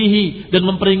bimajihi, dan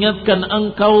memperingatkan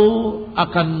engkau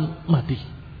akan mati.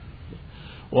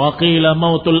 Wa qila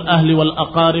mautul ahli wal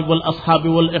aqarib wal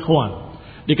ashabi wal ikhwan,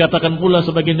 dikatakan pula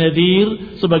sebagai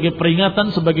nadhir, sebagai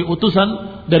peringatan, sebagai utusan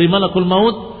dari malakul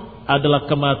maut adalah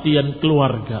kematian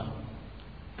keluarga,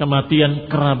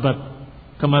 kematian kerabat,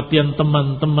 kematian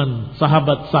teman-teman,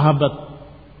 sahabat-sahabat.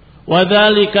 Wa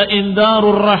dzalika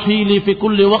indarur rahili fi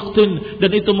kulli waqtin,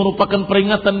 dan itu merupakan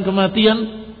peringatan kematian,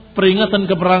 peringatan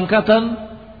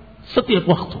keberangkatan setiap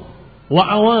waktu. Wa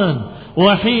awan,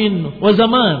 wa hin, wa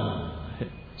zaman,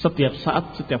 setiap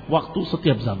saat, setiap waktu,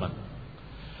 setiap zaman.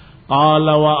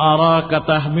 Qala wa araka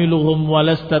tahmiluhum wa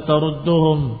lasta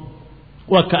tarudduhum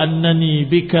wa ka'annani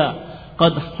bika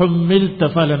qad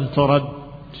humilta falan turad.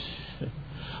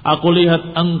 Aku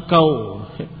lihat engkau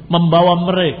membawa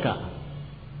mereka,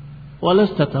 wa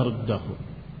lasta taruddahum.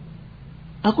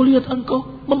 Aku lihat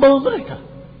engkau membawa mereka,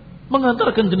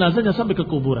 mengantarkan jenazahnya sampai ke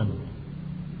kuburan.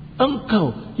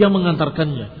 Engkau yang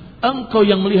mengantarkannya, engkau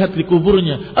yang melihat di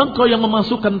kuburnya, engkau yang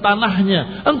memasukkan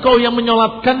tanahnya, engkau yang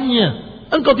menyolatkannya.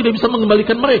 Engkau tidak bisa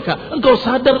mengembalikan mereka. Engkau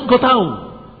sadar, engkau tahu.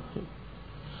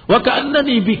 Wa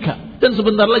ka'annani bika, dan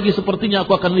sebentar lagi sepertinya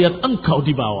aku akan lihat engkau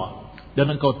dibawa dan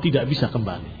engkau tidak bisa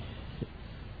kembali.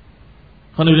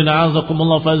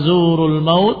 Fazurul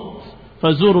maut,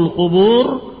 fazurul qubur,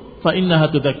 fa innaha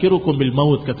tudzakirukum bil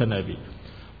maut, kata Nabi.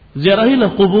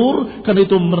 Ziarahilah kubur, karena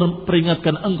itu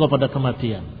memperingatkan engkau pada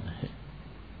kematian.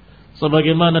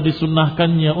 Sebagaimana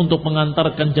disunnahkannya untuk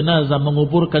mengantarkan jenazah,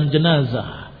 menguburkan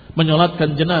jenazah,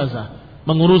 menyolatkan jenazah,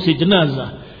 mengurusi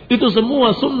jenazah. Itu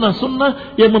semua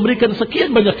sunnah-sunnah yang memberikan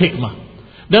sekian banyak hikmah.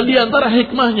 Dan di antara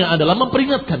hikmahnya adalah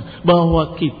memperingatkan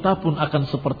bahwa kita pun akan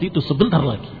seperti itu sebentar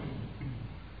lagi.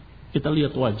 Kita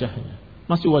lihat wajahnya,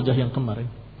 masih wajah yang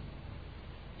kemarin.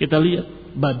 Kita lihat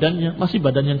badannya, masih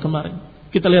badan yang kemarin.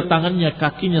 Kita lihat tangannya,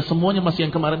 kakinya, semuanya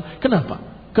masih yang kemarin. Kenapa?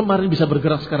 Kemarin bisa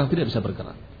bergerak, sekarang tidak bisa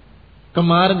bergerak.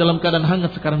 Kemarin dalam keadaan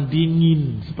hangat, sekarang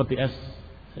dingin seperti es.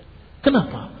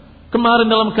 Kenapa? Kemarin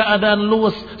dalam keadaan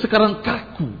luas, sekarang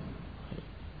kaku.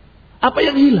 Apa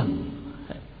yang hilang?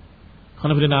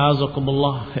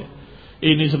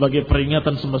 Ini sebagai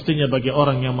peringatan semestinya bagi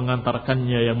orang yang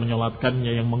mengantarkannya, yang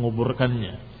menyolatkannya, yang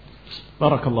menguburkannya.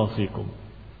 Barakallahu fikum.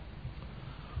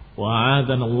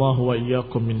 Wa'adana Allah wa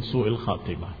iyyakum min su'il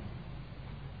khatimah.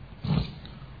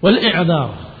 Wal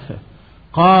i'dar.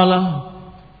 Qala,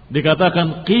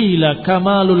 dikatakan qila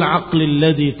kamalul aqli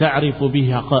alladhi ta'rifu bihi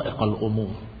haqa'iqal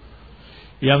umur.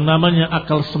 Yang namanya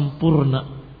akal sempurna,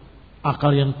 akal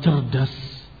yang cerdas,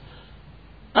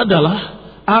 adalah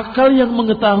akal yang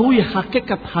mengetahui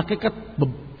hakikat-hakikat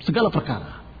segala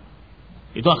perkara.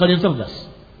 Itu akal yang cerdas.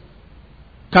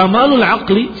 Kamalul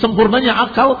aqli, sempurnanya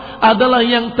akal, adalah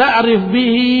yang ta'rif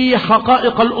bihi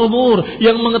haqa'iqal umur,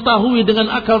 yang mengetahui dengan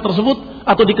akal tersebut,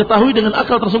 atau diketahui dengan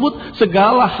akal tersebut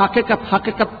segala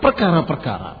hakikat-hakikat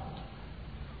perkara-perkara.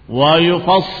 Wa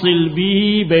yufassil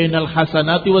bihi bainal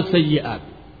hasanati was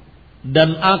sayyi'at.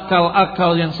 Dan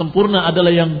akal-akal yang sempurna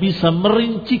adalah yang bisa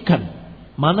merincikan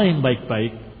mana yang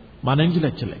baik-baik, mana yang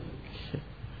jelek-jelek.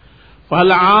 Fal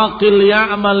aqil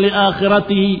ya'mal li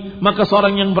akhiratihi, maka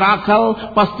seorang yang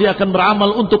berakal pasti akan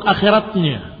beramal untuk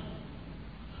akhiratnya.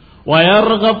 Wa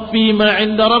yarghab fi ma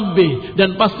 'inda rabbih,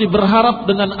 dan pasti berharap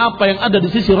dengan apa yang ada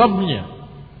di sisi Rabbnya.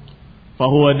 Fa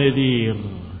huwa nadhir,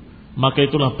 maka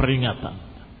itulah peringatan.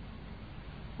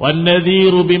 Wan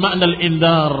nadhiru bi ma'nal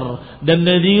indar, dan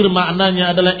nadhir maknanya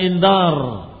adalah indar,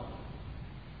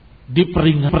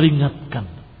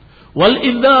 diperingatkan. Wal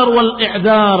indar wal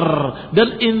i'dar,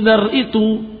 dan indar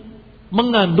itu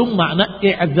mengandung makna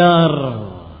i'dar.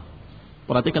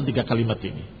 Perhatikan 3 kalimat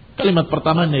ini. Kalimat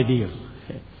pertama nadhir,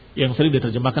 yang sering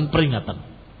diterjemahkan peringatan.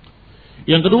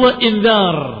 Yang kedua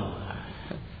indar.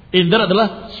 Indar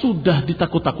adalah sudah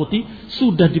ditakut-takuti,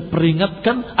 sudah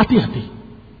diperingatkan, hati-hati.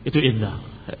 Itu indar.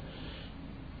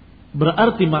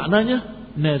 Berarti maknanya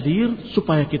nadhir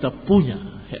supaya kita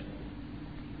punya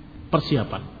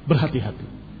persiapan,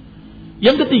 berhati-hati.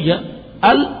 Yang ketiga,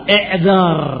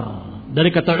 al-i'dar,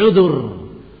 dari kata udzur.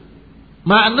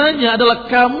 Maknanya adalah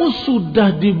kamu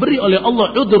sudah diberi oleh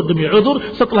Allah udzur demi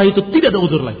udzur, setelah itu tidak ada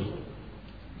udzur lagi.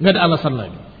 Enggak ada alasan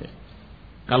lagi.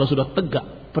 Kalau sudah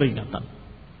tegak peringatan,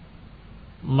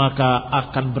 maka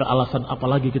akan beralasan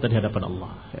apalagi kita di hadapan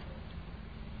Allah.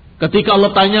 Ketika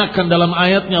Allah tanyakan dalam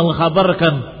ayatnya, Allah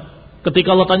kabarkan,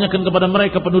 ketika Allah tanyakan kepada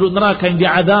mereka penduduk neraka yang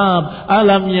diadab,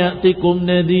 alam ya'tikum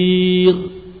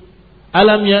nadhir,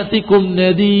 Alam ya'tikum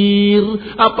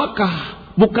nadhir,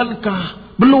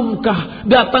 bukankah, belumkah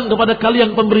datang kepada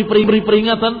kalian pemberi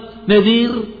peringatan,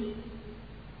 nadhir?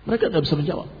 Mereka tidak bisa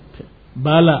menjawab.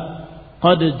 Bala,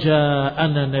 qad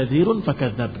ja'ana nadhirun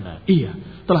fakadzabna. Iya,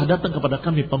 telah datang kepada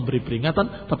kami pemberi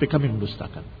peringatan, tapi kami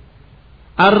mendustakan.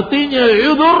 Artinya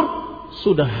udzur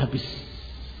sudah habis.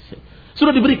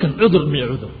 Sudah diberikan udzur demi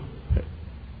udzur.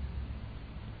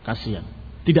 Kasihan,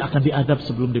 tidak akan diadab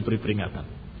sebelum diberi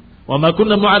peringatan. Wa ma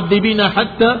kunna mu'adzibina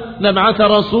hatta nab'atha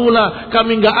rasula.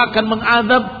 Kami enggak akan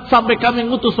mengadab sampai kami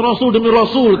ngutus rasul demi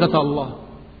rasul, kata Allah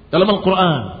dalam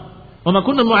Al-Qur'an. Wa ma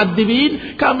kunna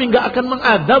mu'adzibin, kami enggak akan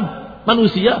mengadab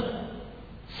manusia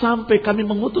sampai kami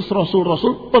mengutus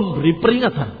rasul-rasul pemberi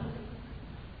peringatan.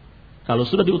 Kalau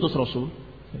sudah diutus rasul,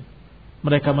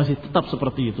 mereka masih tetap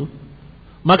seperti itu,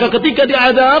 maka ketika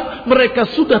diadab mereka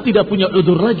sudah tidak punya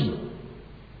udzur lagi.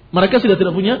 Mereka sudah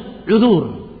tidak punya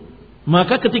udzur.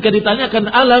 Maka ketika ditanyakan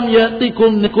alam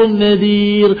ya'tikum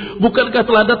nadhir, bukankah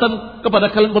telah datang kepada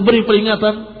kalian pemberi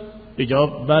peringatan?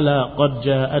 Dijawab, bala qad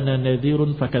ja'ana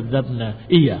nadhirun fakadzabna.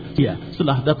 Iya,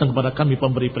 setelah datang kepada kami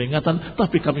pemberi peringatan,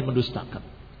 tapi kami mendustakan.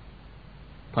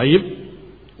 Baik,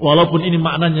 walaupun ini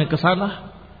maknanya ke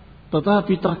sana,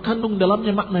 tetapi terkandung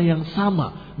dalamnya makna yang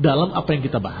sama dalam apa yang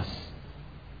kita bahas.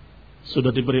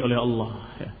 Sudah diberi oleh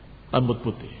Allah rambut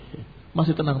putih,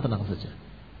 masih tenang-tenang saja.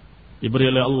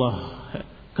 Diberi oleh Allah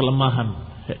kelemahan,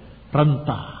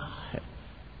 rentah,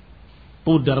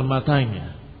 pudar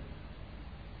matanya,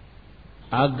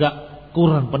 agak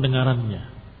kurang pendengarannya.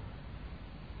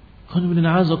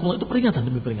 Itu peringatan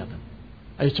demi peringatan.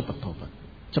 Ayo cepat taubat,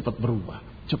 cepat berubah,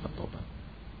 cepat taubat.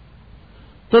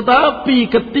 Tetapi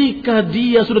ketika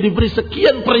dia sudah diberi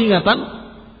sekian peringatan,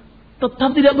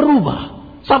 tetap tidak berubah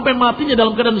sampai matinya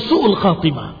dalam keadaan su'ul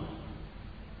khatimah.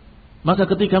 Maka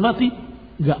ketika mati,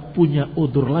 gak punya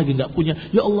udzur lagi, gak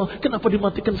punya, ya Allah, kenapa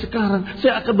dimatikan sekarang?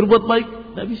 Saya akan berbuat baik.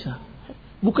 Gak bisa.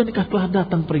 Bukankah telah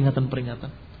datang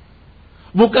peringatan-peringatan?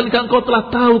 Bukankah engkau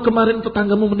telah tahu kemarin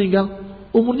tetanggamu meninggal?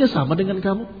 Umurnya sama dengan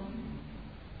kamu.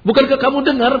 Bukankah kamu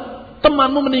dengar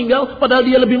temanmu meninggal padahal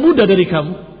dia lebih muda dari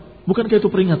kamu? Bukankah itu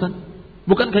peringatan?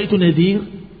 Bukankah itu nadhir?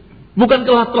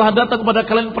 Bukankah telah datang kepada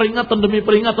kalian peringatan demi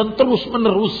peringatan terus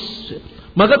menerus?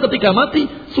 Maka ketika mati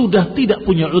sudah tidak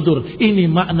punya udzur. Ini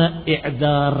makna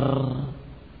i'dzar.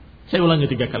 Saya ulangi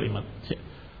 3 kalimat.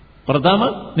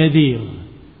 Pertama, nadhir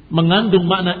mengandung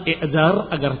makna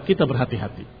i'dzar agar kita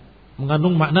berhati-hati.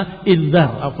 Mengandung makna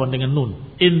indzar, afwan dengan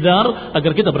nun. Indzar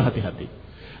agar kita berhati-hati.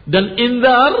 Dan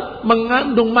indzar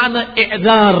mengandung makna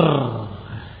i'dzar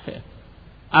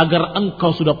agar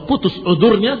engkau sudah putus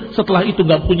udzurnya, setelah itu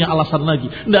enggak punya alasan lagi.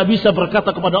 Enggak bisa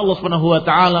berkata kepada Allah Subhanahu wa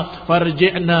taala,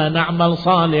 "Farji'na na'mal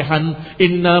salihan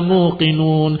inna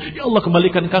muqinun." Ya Allah,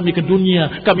 kembalikan kami ke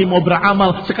dunia, kami mau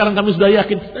beramal, sekarang kami sudah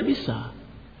yakin. Enggak bisa.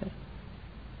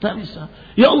 Enggak bisa.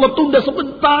 Ya Allah, tunda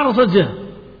sebentar saja.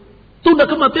 Tunda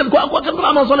kematianku, aku akan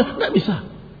beramal saleh. Enggak bisa.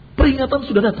 Peringatan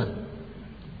sudah datang.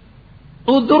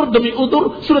 Udzur demi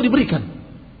udzur sudah diberikan.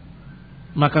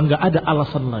 Maka enggak ada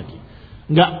alasan lagi.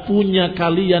 Enggak punya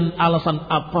kalian alasan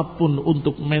apapun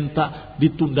untuk minta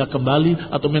ditunda kembali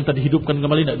atau minta dihidupkan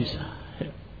kembali, enggak bisa.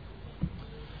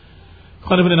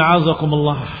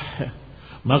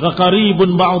 Maka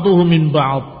qaribun ba'duhu min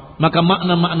ba'd. Maka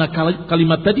makna-makna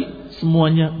kalimat tadi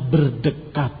semuanya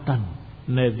berdekatan.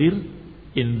 Nadhir,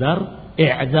 indar,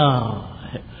 i'dzar.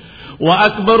 Wa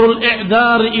akbarul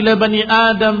i'dzar ila bani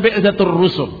Adam bi'dzatur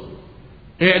rusul.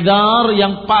 I'dzar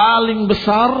yang paling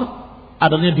besar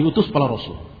adanya diutus para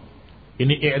rasul.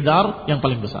 Ini i'dzar yang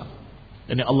paling besar.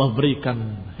 Ini Allah berikan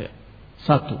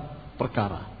satu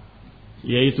perkara,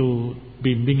 yaitu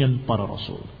bimbingan para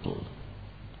rasul.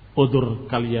 Udzur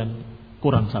kalian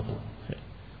kurang satu.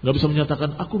 Gak bisa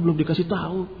menyatakan aku belum dikasih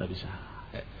tahu, gak bisa.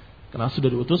 Karena sudah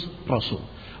diutus rasul.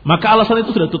 Maka alasan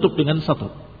itu sudah tutup dengan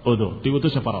satu udzur,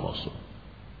 diutusnya para rasul.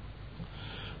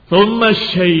 Tsumma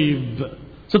syaib.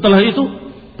 Setelah itu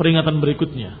peringatan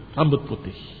berikutnya, rambut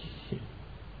putih.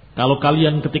 Kalau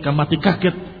kalian ketika mati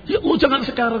kaget, ya Allah jangan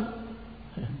sekarang.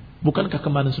 Bukankah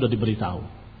kemarin sudah diberitahu?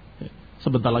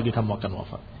 Sebentar lagi kamu akan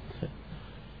wafat.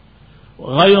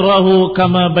 Ghairahu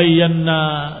kama bayyana,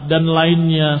 dan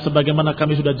lainnya sebagaimana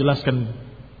kami sudah jelaskan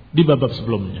di bab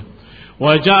sebelumnya.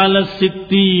 Wa ja'ala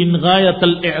as-sittin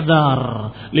ghayatal i'dzar,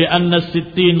 li'anna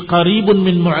as-sittin qaribun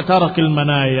min mu'tarakil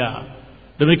manaya.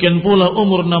 Demikian pula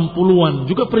umur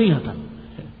 60-an juga peringatan.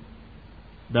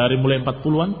 Dari mulai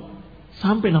 40-an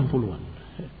sampai 60-an.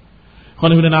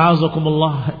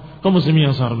 Kaum muslimin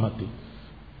yang saya hormati.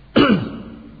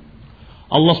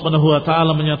 Allah Subhanahu wa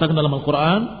taala menyatakan dalam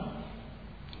Al-Qur'an,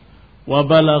 wa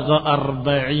balagha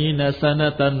 40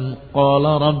 sanatan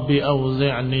qala rabbi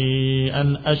auzi'ni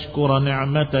an ashkura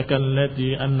ni'mataka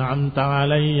allati an'amta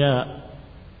 'alayya.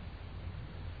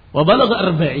 Wa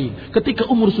balagha 40, ketika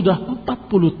umur sudah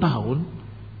 40 tahun,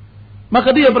 maka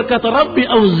dia berkata, rabbi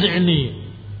auzi'ni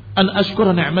an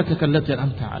ashkura ni'mataka allati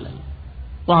an'amta 'alayya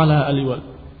wa 'ala ali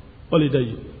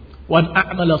walidayya wa an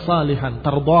a'mala salihan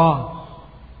tardah.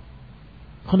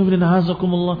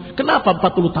 Kenapa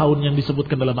 40 tahun yang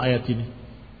disebutkan dalam ayat ini?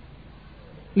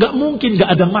 Enggak mungkin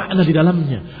enggak ada makna di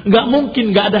dalamnya. Enggak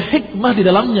mungkin enggak ada hikmah di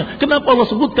dalamnya. Kenapa Allah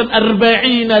sebutkan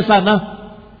 40 sana?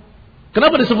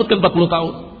 Kenapa disebutkan 40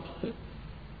 tahun?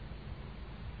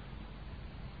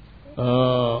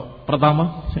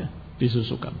 Pertama,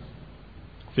 disusukan.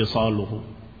 Fisaluhu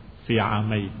fi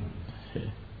amain.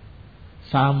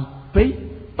 Sampai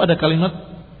pada kalimat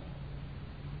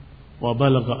wa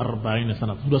balagha 40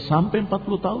 sanat. Sudah sampai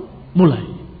 40 tahun, mulai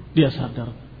dia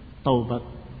sadar, taubat,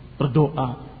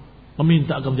 berdoa,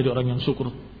 meminta agar menjadi orang yang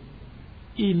syukur.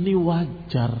 Ini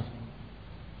wajar.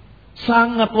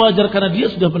 Sangat wajar karena dia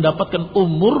sudah mendapatkan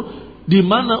umur di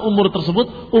mana umur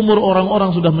tersebut umur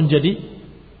orang-orang sudah menjadi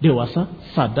dewasa,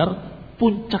 sadar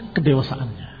puncak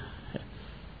kedewasaannya.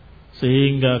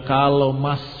 Sehingga kalau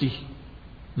masih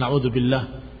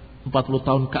naudzubillah 40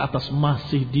 tahun ke atas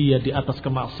masih dia di atas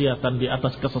kemaksiatan, di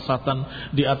atas kesesatan,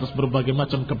 di atas berbagai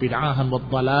macam kebid'ahan wa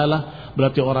dhalalah,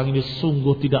 berarti orang ini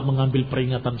sungguh tidak mengambil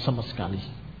peringatan sama sekali.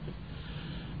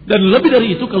 Dan lebih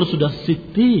dari itu kalau sudah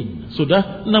 60,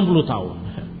 sudah 60 tahun.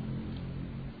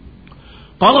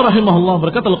 Qala rahimahullah,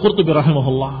 berkata Al-Qurtubi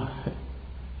rahimahullah,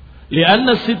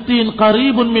 li'anna 60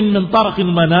 qaribun min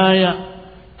mintarqil manaya,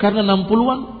 karena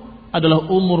 60-an adalah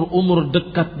umur-umur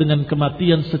dekat dengan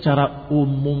kematian secara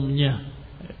umumnya.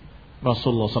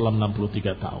 Rasulullah SAW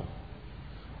 63 tahun.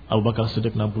 Abu Bakar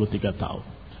Siddiq 63 tahun.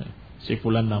 Si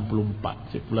fulan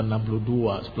 64, si fulan 62,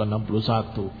 si fulan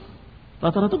 61.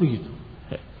 Rata-rata begitu.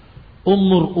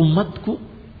 Umur umatku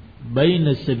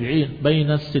baina 60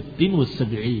 wa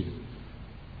 70.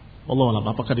 Wallahu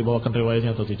a'lam, apakah dibawakan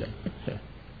riwayatnya atau tidak?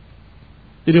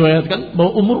 Diriwayatkan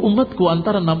bahwa umur umatku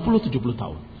antara 60 70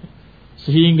 tahun.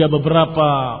 Sehingga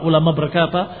beberapa ulama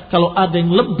berkata, kalau ada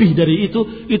yang lebih dari itu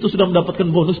sudah mendapatkan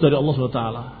bonus dari Allah SWT.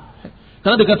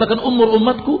 Karena dikatakan umur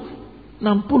umatku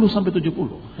 60 sampai 70.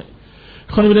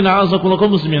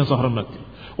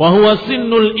 Wa huwa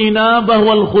sinnul inabah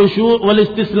wal khusyu' wal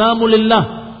istislamu lillah.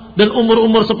 Dan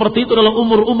umur-umur seperti itu adalah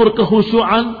umur-umur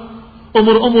kehusyuan,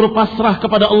 umur-umur pasrah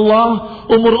kepada Allah,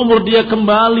 umur-umur dia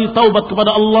kembali taubat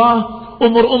kepada Allah,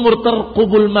 umur-umur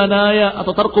tarqubul manaya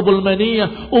atau tarqubul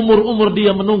maniyah, umur-umur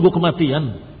dia menunggu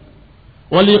kematian.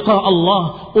 Waliqa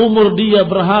Allah, umur dia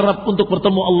berharap untuk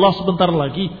bertemu Allah sebentar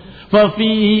lagi. Fa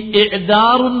fihi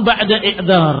i'darun ba'da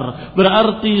i'dar,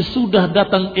 berarti sudah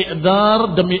datang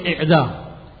i'dar demi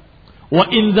i'dar. Wa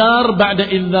indar ba'da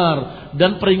indar,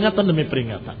 dan peringatan demi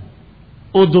peringatan.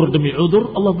 Udur demi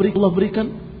udur Allah berikan,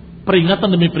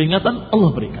 peringatan demi peringatan Allah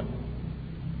berikan.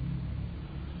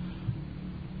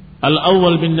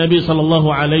 Al-awwal bin Nabi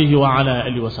sallallahu alaihi wa ala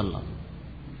alihi wasallam.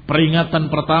 Peringatan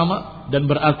pertama dan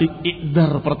berarti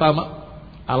i'dar pertama,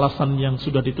 alasan yang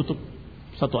sudah ditutup.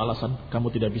 Satu alasan, kamu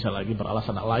tidak bisa lagi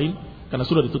beralasan lain karena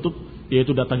sudah ditutup,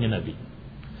 yaitu datangnya Nabi.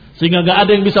 Sehingga enggak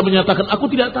ada yang bisa menyatakan aku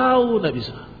tidak tahu, tidak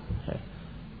bisa.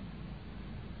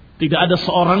 Tidak ada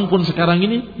seorang pun sekarang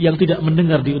ini yang tidak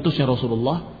mendengar diutusnya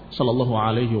Rasulullah sallallahu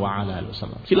alaihi wa ala alihi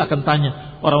wasallam. Silakan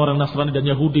tanya orang-orang Nasrani dan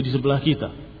Yahudi di sebelah kita.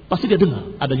 Pasti dia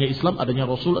dengar adanya Islam, adanya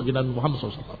Rasul, adanya Muhammad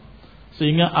SAW.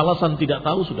 Sehingga alasan tidak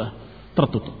tahu sudah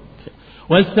tertutup.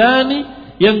 Wasani,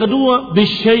 yang kedua,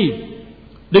 bisyayb,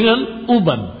 dengan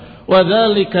uban.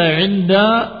 Wadzalika 'inda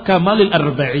kamalil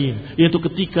arba'in, yaitu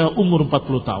ketika umur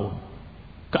 40 tahun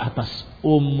ke atas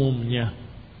umumnya.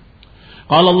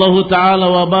 Qala Allah Ta'ala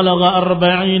wa balagha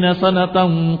 40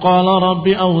 sanatan qala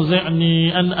rabbi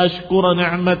auzi'ni an ashkura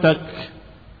ni'matak.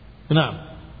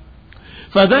 Nah,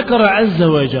 فذكر عز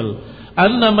وجل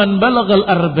أن من بلغ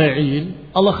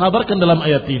الأربعين, Allah kabarkan dalam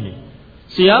ayat ini,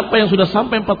 siapa yang sudah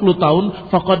sampai 40 tahun,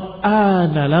 faqad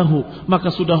ana lahu,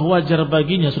 maka sudah wajar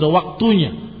baginya, sudah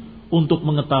waktunya untuk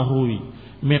mengetahui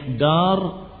miqdar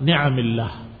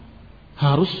ni'amillah.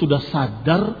 Harus sudah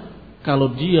sadar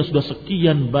kalau dia sudah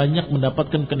sekian banyak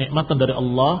mendapatkan kenikmatan dari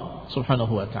Allah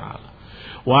Subhanahu wa taala.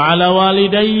 Wa ala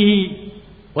walidayhi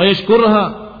wa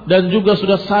yashkurha, dan juga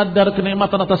sudah sadar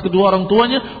kenikmatan atas kedua orang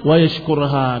tuanya, wa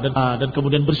yashkurha, dan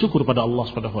kemudian bersyukur pada Allah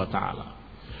Subhanahu wa taala.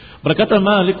 Berkata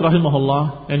Malik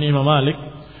rahimahullah, yani Imam Malik,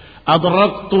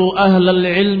 adraktu ahlal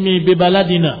ilmi bi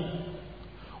baladina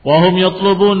wa hum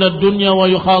yatlubuna ad-dunya wa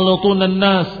yukhalituna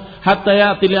an-nas hatta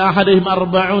ya'ti li ahadihim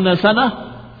 40 sanah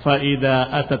fa idza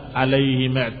atat alaihi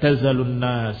i'tazalun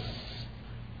nas.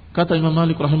 Kata Imam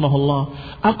Malik rahimahullah,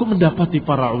 aku mendapati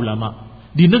para ulama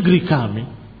di negeri kami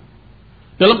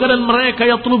dalam keadaan mereka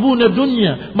yatlubuna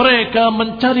dunya, mereka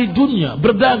mencari dunia,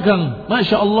 berdagang,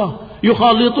 masya Allah,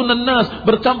 yukhalitun nas,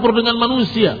 bercampur dengan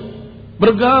manusia,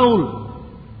 bergaul,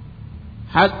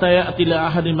 hatta ya'ti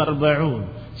la ahadim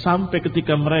arba'un, sampai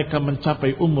ketika mereka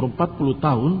mencapai umur 40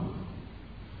 tahun,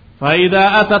 fa idza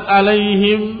atat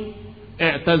alaihim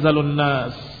i'tazalun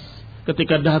nas,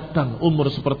 ketika datang umur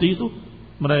seperti itu,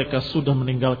 mereka sudah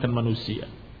meninggalkan manusia,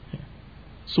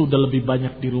 sudah lebih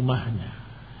banyak di rumahnya,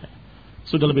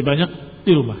 sudah lebih banyak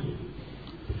di rumahnya.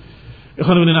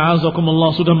 Ikhwan fillah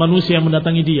a'azakumullah, sudah manusia yang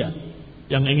mendatangi dia,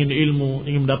 yang ingin ilmu,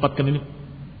 ingin mendapatkan ini,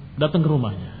 datang ke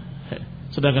rumahnya,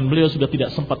 sedangkan beliau sudah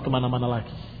tidak sempat kemana-mana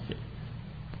lagi.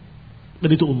 Dan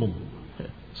itu umum,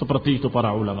 seperti itu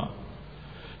para ulama.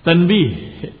 Tanbih,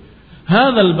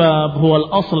 hadzal bab huwa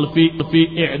al-asl fi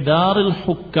i'dar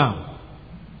al-hukam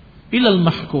ila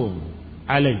al-mahkum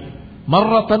alayhi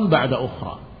marratan ba'da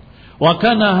ukhra, wa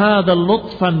kana hadha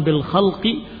lutfan bil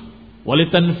khalqi wa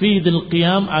litanfidh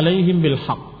al-qiyam alaihim bil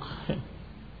haqq.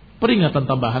 Peringatan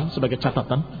tambahan sebagai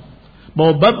catatan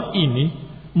bahwa bab ini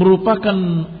merupakan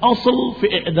asal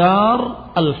fi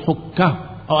i'dar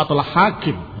al-hukam atau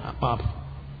hakim,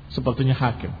 sepertinya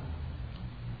hakim.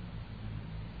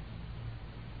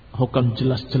 Hukum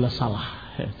jelas-jelas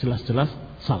salah, jelas-jelas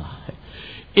salah.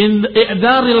 In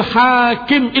i'daril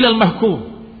hakim ila al-mahkum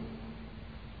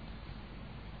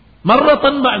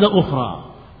marratan ba'da ukhra.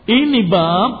 Ini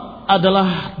bab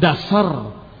adalah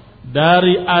dasar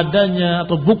dari adanya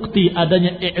atau bukti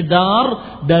adanya i'dar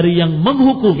dari yang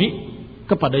menghukumi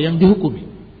kepada yang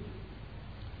dihukumi.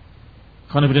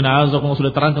 Karena bidana azakum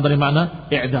sudah terangkan dari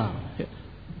makna i'dar,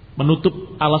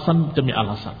 menutup alasan demi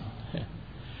alasan.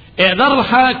 I'dar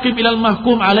al-hakim ila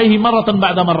al-mahkum alaihi marratan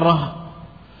ba'da marrah.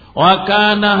 Wa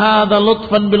kana hadha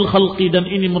lutfan bil khalqi, dan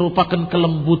ini merupakan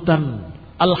kelembutan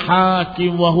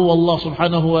al-hakim wa huwa Allah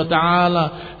subhanahu wa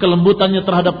ta'ala, kelembutannya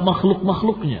terhadap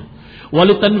makhluk-makhluknya. Wa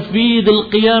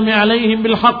litanfidil qiyam alaihim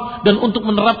bil haqq, dan untuk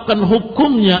menerapkan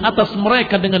hukumnya atas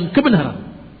mereka dengan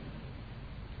kebenaran.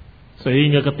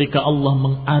 Sehingga ketika Allah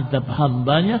mengadab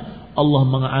hambanya, Allah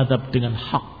mengadab dengan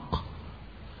hak.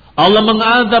 Allah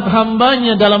mengadab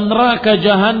hambanya dalam neraka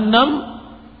jahannam,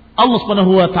 Allah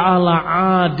subhanahu wa ta'ala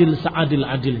adil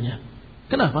seadil-adilnya.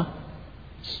 Kenapa?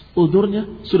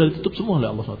 Udurnya sudah ditutup semua oleh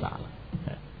Allah subhanahu wa ta'ala.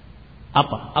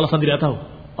 Apa? Alasan tidak tahu?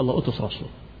 Allah utus Rasul.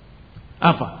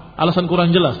 Apa? Alasan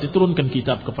kurang jelas, diturunkan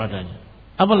kitab kepadanya.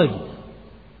 Apa lagi?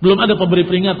 Belum ada pemberi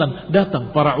peringatan,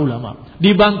 datang para ulama.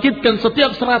 Dibangkitkan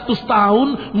setiap 100 tahun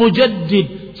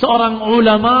mujaddid, seorang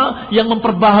ulama yang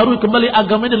memperbaharui kembali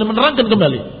agamanya dan menerangkan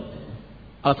kembali.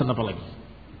 Alasan apa lagi?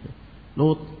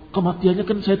 Loh, kematiannya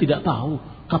kan saya tidak tahu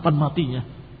kapan matinya.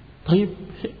 Tapi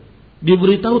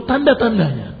diberitahu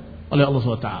tanda-tandanya oleh Allah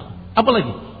SWT. Apa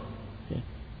lagi?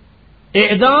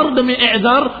 I'dar demi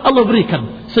i'dar Allah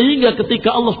berikan, sehingga ketika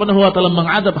Allah Subhanahu wa taala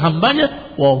mengadab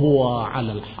hambanya, wa huwa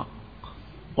 'alal haqq,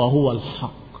 wa huwal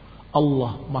haqq,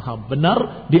 Allah Maha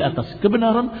benar di atas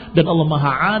kebenaran, dan Allah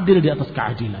Maha adil di atas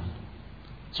keadilan.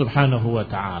 Subhanahu wa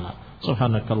ta'ala.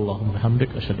 Subhanakallahumma bihamdik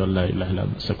asyhadu an la ilaha illa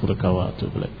anta astaghfiruka wa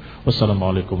atubu ilaik.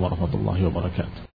 Wassalamualaikum warahmatullahi wabarakatuh.